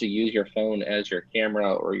you want to use your phone as your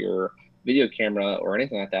camera or your video camera or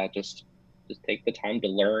anything like that, just take the time to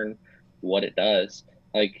learn what it does.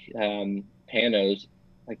 Like panos,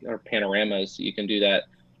 or panoramas, you can do that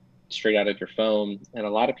straight out of your phone, and a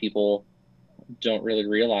lot of people don't really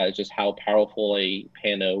realize just how powerful a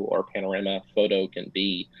pano or panorama photo can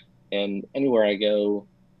be. And anywhere I go,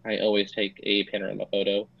 I always take a panorama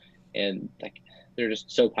photo, and like they're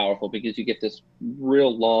just so powerful because you get this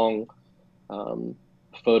real long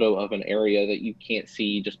photo of an area that you can't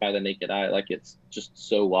see just by the naked eye. Like it's just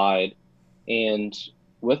so wide. And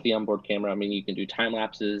with the onboard camera, I mean, you can do time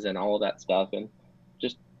lapses and all of that stuff. And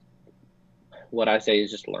just what I say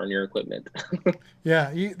is just learn your equipment.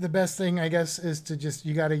 Yeah, the best thing, I guess, is to just,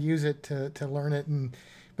 you got to use it to learn it,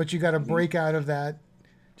 but you got to break out of that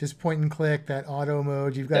just point and click, that auto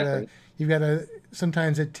mode. You've got to.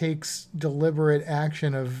 Sometimes it takes deliberate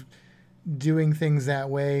action of doing things that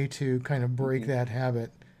way to kind of break that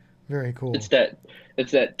habit. Very cool. It's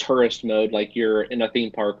that tourist mode, like you're in a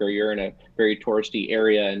theme park or you're in a very touristy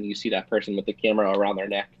area and you see that person with the camera around their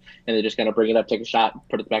neck and they just kind of bring it up, take a shot,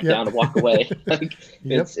 put it back down and walk away. Like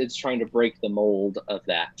it's trying to break the mold of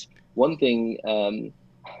that. One thing, I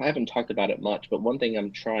haven't talked about it much, but one thing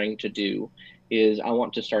I'm trying to do is I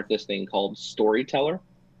want to start this thing called Storyteller.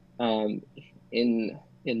 In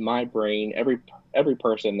my brain, every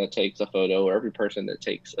person that takes a photo or every person that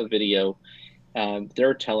takes a video,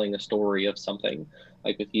 they're telling a story of something.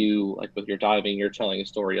 Like with your diving, you're telling a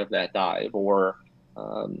story of that dive or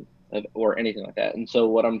anything like that. And so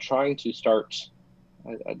what I'm trying to start,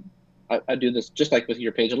 I do this just like with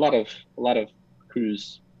your page. A lot of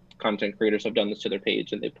cruise content creators have done this to their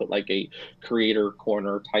page, and they put like a creator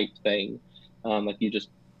corner type thing, like you just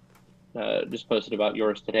posted about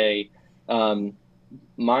yours today.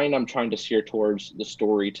 Mine, I'm trying to steer towards the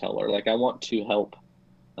storyteller. Like I want to help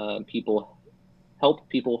people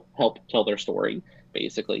help tell their story,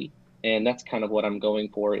 basically. And that's kind of what I'm going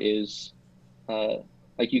for is,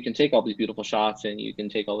 like you can take all these beautiful shots and you can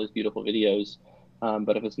take all these beautiful videos,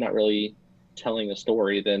 but if it's not really telling a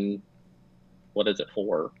story, then what is it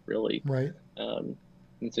for, really? Right. And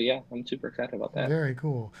so, yeah, I'm super excited about that. Very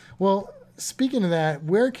cool. Well, speaking of that,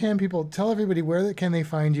 where can people, tell everybody where can they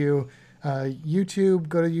find you? YouTube,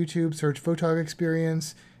 go to YouTube, search Photog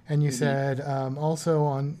Experience. And you said also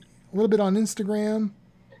a little bit on Instagram.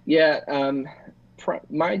 Yeah.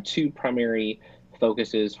 My two primary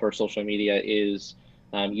focuses for social media is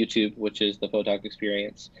YouTube, which is the Photog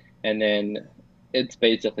Experience. And then it's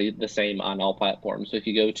basically the same on all platforms. So if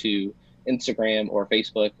you go to Instagram or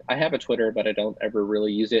Facebook, I have a Twitter, but I don't ever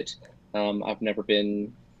really use it. I've never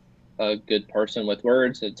been a good person with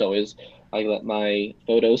words. It's always, I let my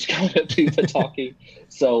photos kind of do the talking.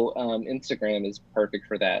 So Instagram is perfect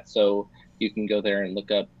for that. So you can go there and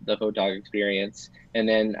look up the Photog Experience. And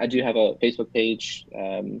then I do have a Facebook page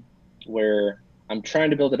where I'm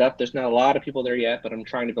trying to build it up. There's not a lot of people there yet, but I'm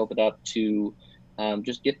trying to build it up to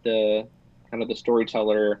just get the kind of the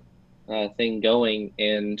storyteller thing going,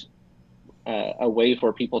 and a way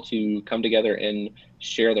for people to come together and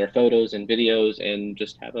share their photos and videos and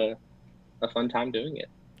just have a fun time doing it.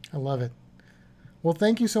 I love it. Well,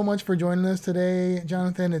 thank you so much for joining us today,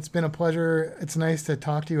 Jonathan. It's been a pleasure. It's nice to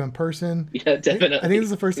talk to you in person. Yeah, definitely. I think this is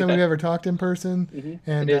the first time we've ever talked in person,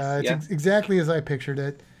 and it's exactly as I pictured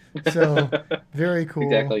it. So very cool.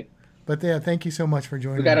 Exactly. But yeah, thank you so much for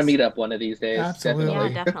joining us. We got to meet up one of these days. Absolutely.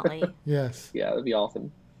 Yeah, definitely. Yes. Yeah, that'd be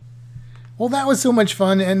awesome. Well, that was so much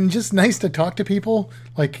fun and just nice to talk to people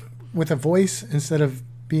like with a voice instead of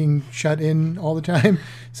being shut in all the time.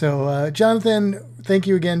 So, Jonathan, thank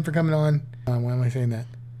you again for coming on. Why am I saying that?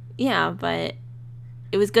 Yeah, but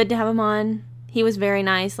it was good to have him on. He was very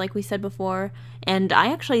nice, like we said before, and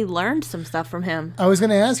I actually learned some stuff from him. I was going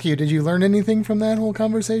to ask you, did you learn anything from that whole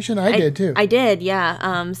conversation? I did too. I did,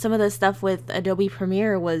 yeah. Some of the stuff with Adobe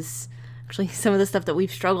Premiere was actually some of the stuff that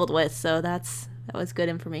we've struggled with, so that was good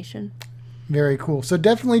information. Very cool. So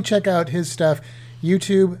definitely check out his stuff.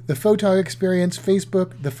 YouTube, The Photog Experience,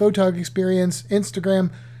 Facebook, The Photog Experience,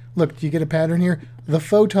 Instagram. Look, do you get a pattern here? The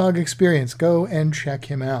Photog Experience. Go and check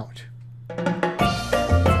him out.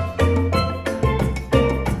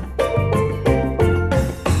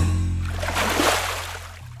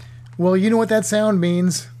 Well, you know what that sound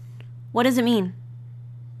means. What does it mean?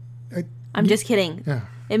 I'm just kidding. Yeah.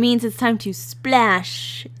 It means it's time to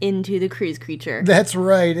splash into the cruise creature. That's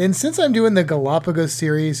right. And since I'm doing the Galapagos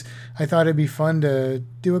series, I thought it'd be fun to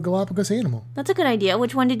do a Galapagos animal. That's a good idea.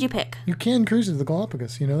 Which one did you pick? You can cruise to the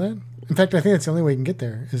Galapagos, you know that? In fact, I think that's the only way you can get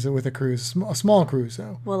there, is with a cruise. A small cruise,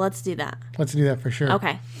 though. Well, let's do that. Let's do that for sure.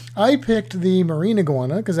 Okay. I picked the marine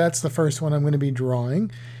iguana because that's the first one I'm going to be drawing.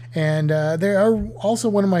 And they are also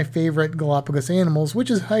one of my favorite Galapagos animals, which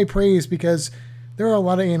is high praise because there are a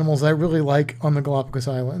lot of animals I really like on the Galapagos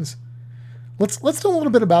Islands. Let's talk a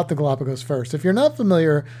little bit about the Galapagos first. If you're not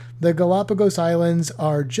familiar, the Galapagos Islands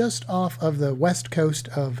are just off of the west coast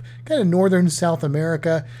of kind of northern South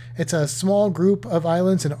America. It's a small group of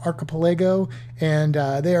islands, an archipelago, and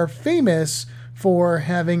they are famous for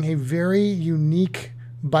having a very unique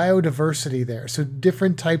biodiversity there. So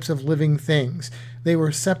different types of living things. They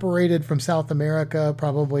were separated from South America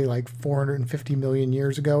probably like 450 million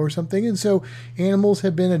years ago or something. And so animals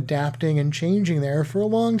have been adapting and changing there for a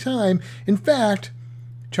long time. In fact,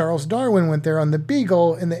 Charles Darwin went there on the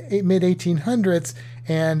Beagle in the mid-1800s,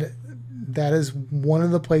 and that is one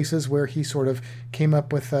of the places where he sort of came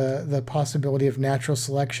up with the possibility of natural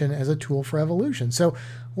selection as a tool for evolution. So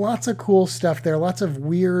lots of cool stuff there, lots of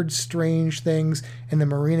weird, strange things, and the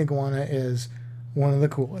marine iguana is one of the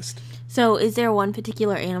coolest. So is there one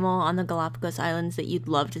particular animal on the Galapagos Islands that you'd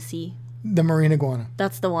love to see? The marine iguana.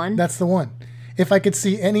 That's the one? That's the one. If I could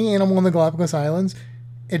see any animal on the Galapagos Islands,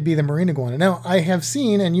 it'd be the marine iguana. Now, I have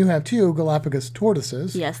seen, and you have too, Galapagos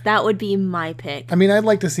tortoises. Yes, that would be my pick. I mean, I'd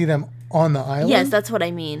like to see them on the island. Yes, that's what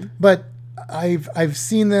I mean. But I've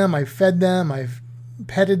seen them, I've fed them, I've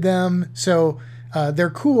petted them. So they're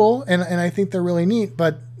cool, and I think they're really neat,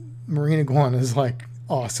 but marine iguana is like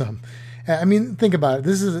awesome. I mean, think about it.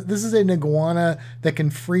 This is an iguana that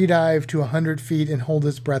can free dive to 100 feet and hold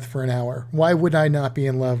its breath for an hour. Why would I not be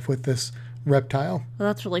in love with this reptile? Well,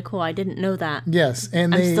 that's really cool. I didn't know that. Yes,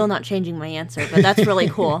 and I'm still not changing my answer, but that's really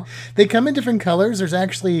cool. They come in different colors. There's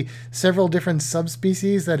actually several different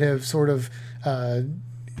subspecies that have sort of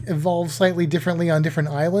evolved slightly differently on different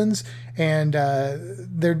islands, and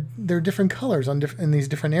they're different colors in these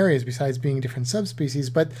different areas besides being different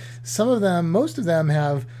subspecies. But most of them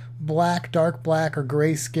have black, dark black, or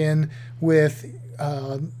gray skin with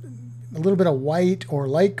a little bit of white or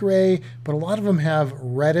light gray, but a lot of them have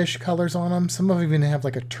reddish colors on them. Some of them even have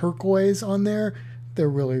like a turquoise on there. They're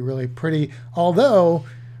really, really pretty. Although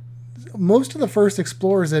most of the first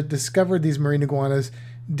explorers that discovered these marine iguanas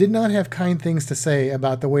did not have kind things to say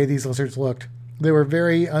about the way these lizards looked. They were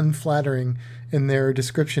very unflattering in their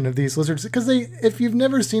description of these lizards. Because if you've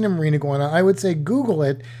never seen a marine iguana, I would say Google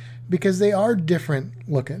it, because they are different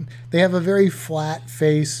looking. They have a very flat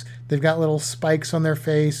face. They've got little spikes on their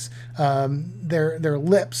face. Their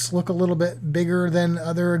lips look a little bit bigger than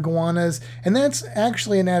other iguanas. And that's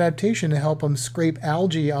actually an adaptation to help them scrape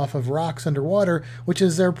algae off of rocks underwater, which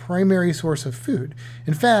is their primary source of food.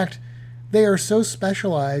 In fact, they are so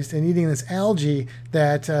specialized in eating this algae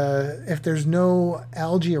that if there's no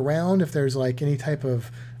algae around, if there's like any type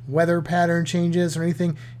of weather pattern changes or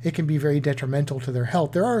anything, it can be very detrimental to their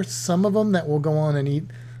health. There are some of them that will go on and eat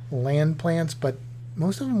land plants, but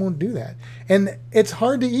most of them won't do that. And it's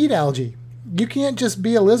hard to eat algae. You can't just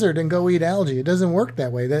be a lizard and go eat algae. It doesn't work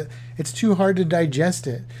that way. It's too hard to digest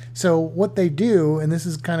it. So what they do, and this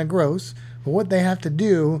is kind of gross, but what they have to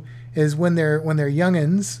do is when they're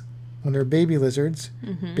youngins, when they're baby lizards,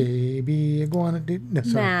 baby iguana,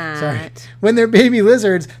 sorry. When they're baby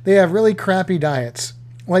lizards, they have really crappy diets.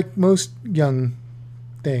 Like most young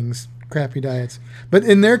things, crappy diets. But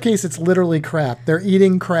in their case, it's literally crap. They're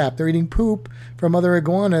eating crap. They're eating poop from other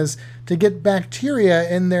iguanas to get bacteria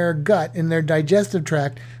in their gut, in their digestive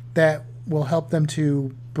tract, that will help them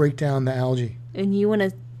to break down the algae. And you want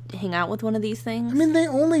to hang out with one of these things? I mean, they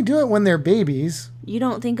only do it when they're babies. You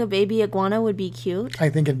don't think a baby iguana would be cute? I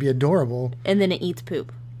think it'd be adorable. And then it eats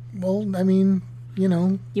poop. Well, I mean, you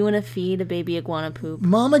know. You want to feed a baby iguana poop?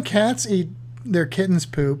 Mama cats eat their kittens'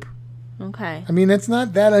 poop. Okay. I mean, it's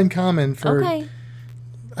not that uncommon for... Okay.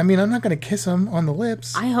 I mean, I'm not going to kiss them on the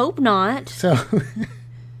lips. I hope not. So...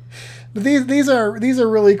 But these are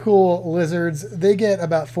really cool lizards. They get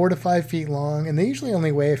about 4 to 5 feet long, and they usually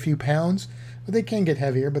only weigh a few pounds. But they can get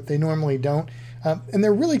heavier, but they normally don't. And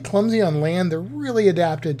they're really clumsy on land. They're really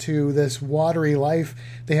adapted to this watery life.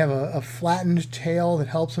 They have a flattened tail that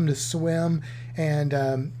helps them to swim. And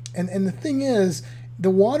the thing is, the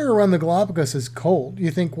water around the Galapagos is cold. You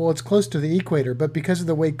think, well, it's close to the equator, but because of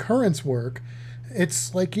the way currents work,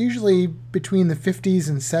 it's like usually between the 50s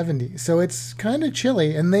and 70s. So it's kind of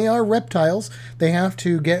chilly, and they are reptiles. They have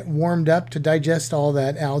to get warmed up to digest all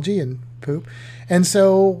that algae and poop. And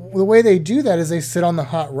so the way they do that is they sit on the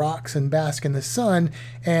hot rocks and bask in the sun,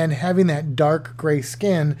 and having that dark gray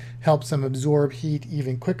skin helps them absorb heat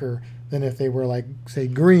even quicker than if they were like, say,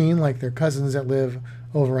 green, like their cousins that live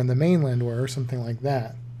over on the mainland were, or something like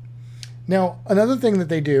that. Now, another thing that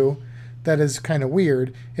they do that is kind of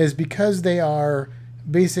weird is because they are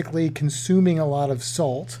basically consuming a lot of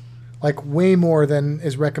salt, like way more than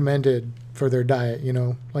is recommended for their diet, you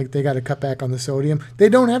know, like they got to cut back on the sodium. They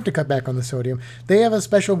don't have to cut back on the sodium. They have a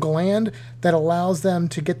special gland that allows them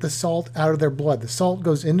to get the salt out of their blood. The salt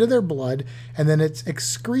goes into their blood and then it's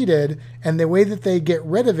excreted, and the way that they get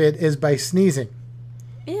rid of it is by sneezing.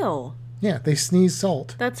 Ew. Yeah, they sneeze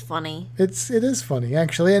salt. That's funny. It is funny,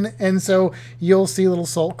 actually. And so you'll see little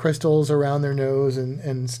salt crystals around their nose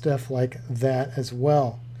and stuff like that as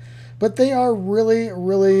well. But they are really,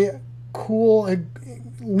 really cool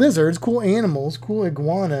lizards, cool animals, cool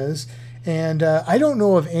iguanas. And I don't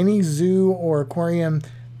know of any zoo or aquarium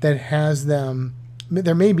that has them.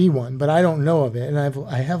 There may be one, but I don't know of it. And I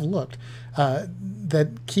have looked that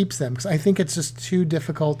keeps them, because I think it's just too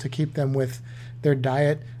difficult to keep them with their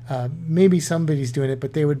diet. Maybe somebody's doing it,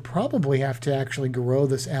 but they would probably have to actually grow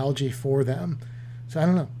this algae for them. So I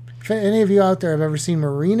don't know. If any of you out there have ever seen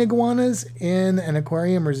marine iguanas in an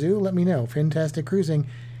aquarium or zoo, let me know.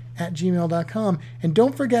 fantasticcruising@gmail.com. And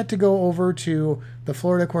don't forget to go over to the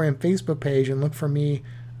Florida Aquarium Facebook page and look for me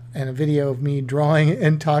and a video of me drawing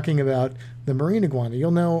and talking about the marine iguana.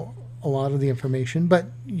 You'll know a lot of the information, but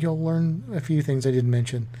you'll learn a few things I didn't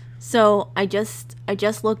mention. So I just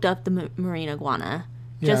looked up the marine iguana,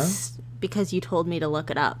 just because you told me to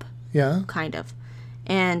look it up. Yeah. Kind of.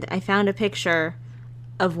 And I found a picture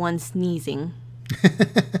of one sneezing.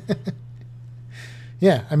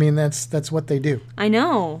 Yeah, I mean that's what they do. I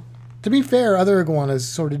know. To be fair, other iguanas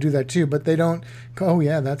sort of do that too, but they don't go, oh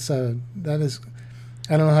yeah, that is I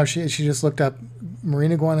don't know how she just looked up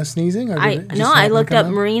marine iguana sneezing, or I looked up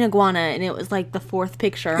marine iguana and it was like the fourth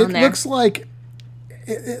picture on there.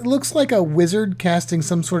 It looks like a wizard casting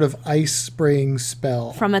some sort of ice spraying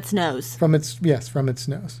spell from its nose. From its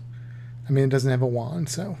nose. I mean, it doesn't have a wand,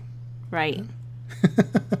 so. Right.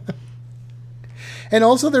 And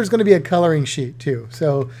also there's going to be a coloring sheet too.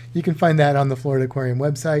 So you can find that on the Florida Aquarium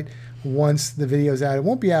website once the video's out. It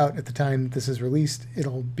won't be out at the time this is released.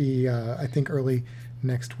 It'll be, I think, early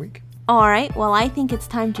next week. All right. Well, I think it's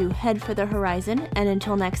time to head for the horizon. And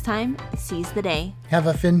until next time, seize the day. Have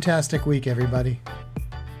a fantastic week, everybody.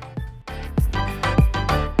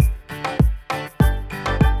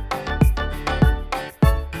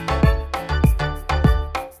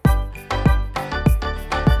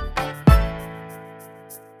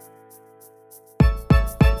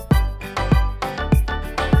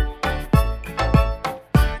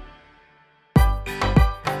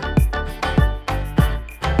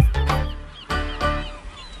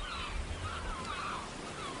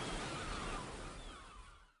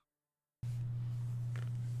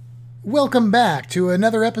 Welcome back to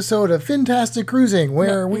another episode of Fantastic Cruising,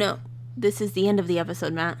 where No, this is the end of the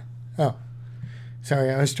episode, Matt. Oh,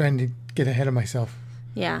 sorry, I was trying to get ahead of myself.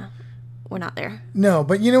 Yeah, we're not there. No,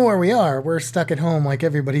 but you know where we are. We're stuck at home like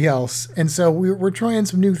everybody else, and so we're trying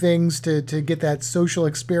some new things to get that social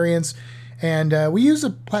experience. And we use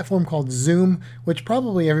a platform called Zoom, which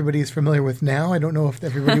probably everybody is familiar with now. I don't know if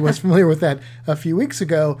everybody was familiar with that a few weeks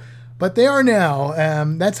ago, but they are now.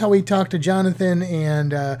 That's how we talk to Jonathan,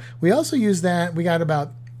 and we also use that. We got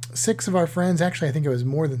about 6 of our friends. Actually, I think it was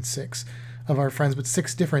more than 6 of our friends, but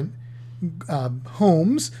 6 different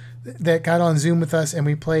homes that got on Zoom with us, and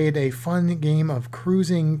we played a fun game of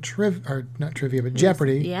cruising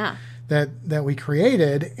Jeopardy. Yeah. That we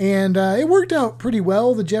created, and it worked out pretty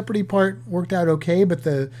well. The Jeopardy part worked out okay, but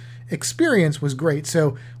the experience was great.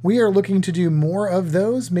 So we are looking to do more of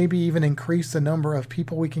those, maybe even increase the number of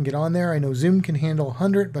people we can get on there. I know Zoom can handle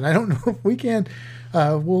 100, but I don't know if we can.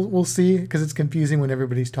 We'll see, because it's confusing when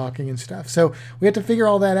everybody's talking and stuff. So we have to figure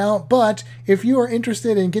all that out. But if you are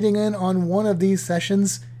interested in getting in on one of these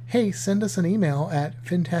sessions, hey, send us an email at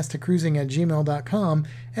fantasticcruising@gmail.com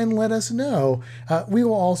and let us know. We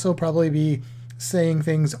will also probably be saying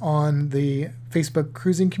things on the Facebook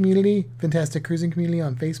cruising community, Fantastic Cruising Community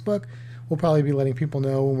on Facebook. We'll probably be letting people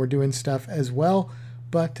know when we're doing stuff as well.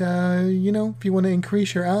 But, if you want to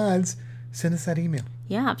increase your odds, send us that email.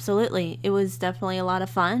 Yeah, absolutely. It was definitely a lot of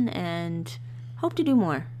fun, and hope to do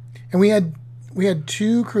more. And we had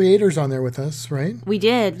 2 creators on there with us, right? We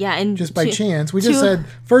did, yeah. And just by chance. We just said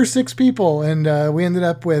first 6 people, and we ended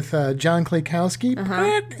up with John Klekowski,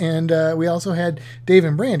 and we also had Dave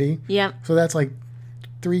and Brandy. Yep. So that's like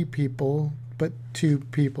 3 people, but 2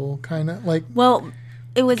 people, kind of like. Well,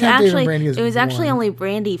 It was Count Dave and actually Brandy as it was actually one. only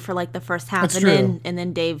Brandy for like the first half, That's and true.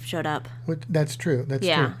 then Dave showed up. That's true. That's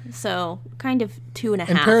Yeah, true. so kind of 2.5.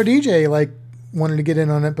 And Para DJ wanted to get in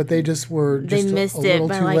on it, but they just were They just missed a little it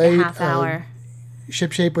by too like late. a half hour.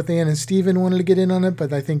 Shipshape with Ann and Steven wanted to get in on it,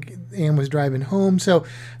 but I think Ann was driving home. So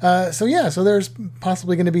there's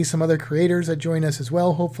possibly going to be some other creators that join us as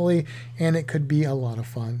well, hopefully, and it could be a lot of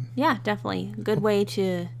fun. Yeah, definitely. Good way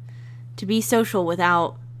to be social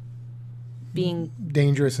without being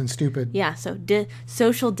Dangerous and stupid. Yeah, so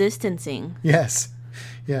social distancing. Yes.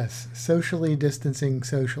 Socially distancing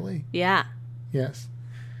socially. Yeah. Yes.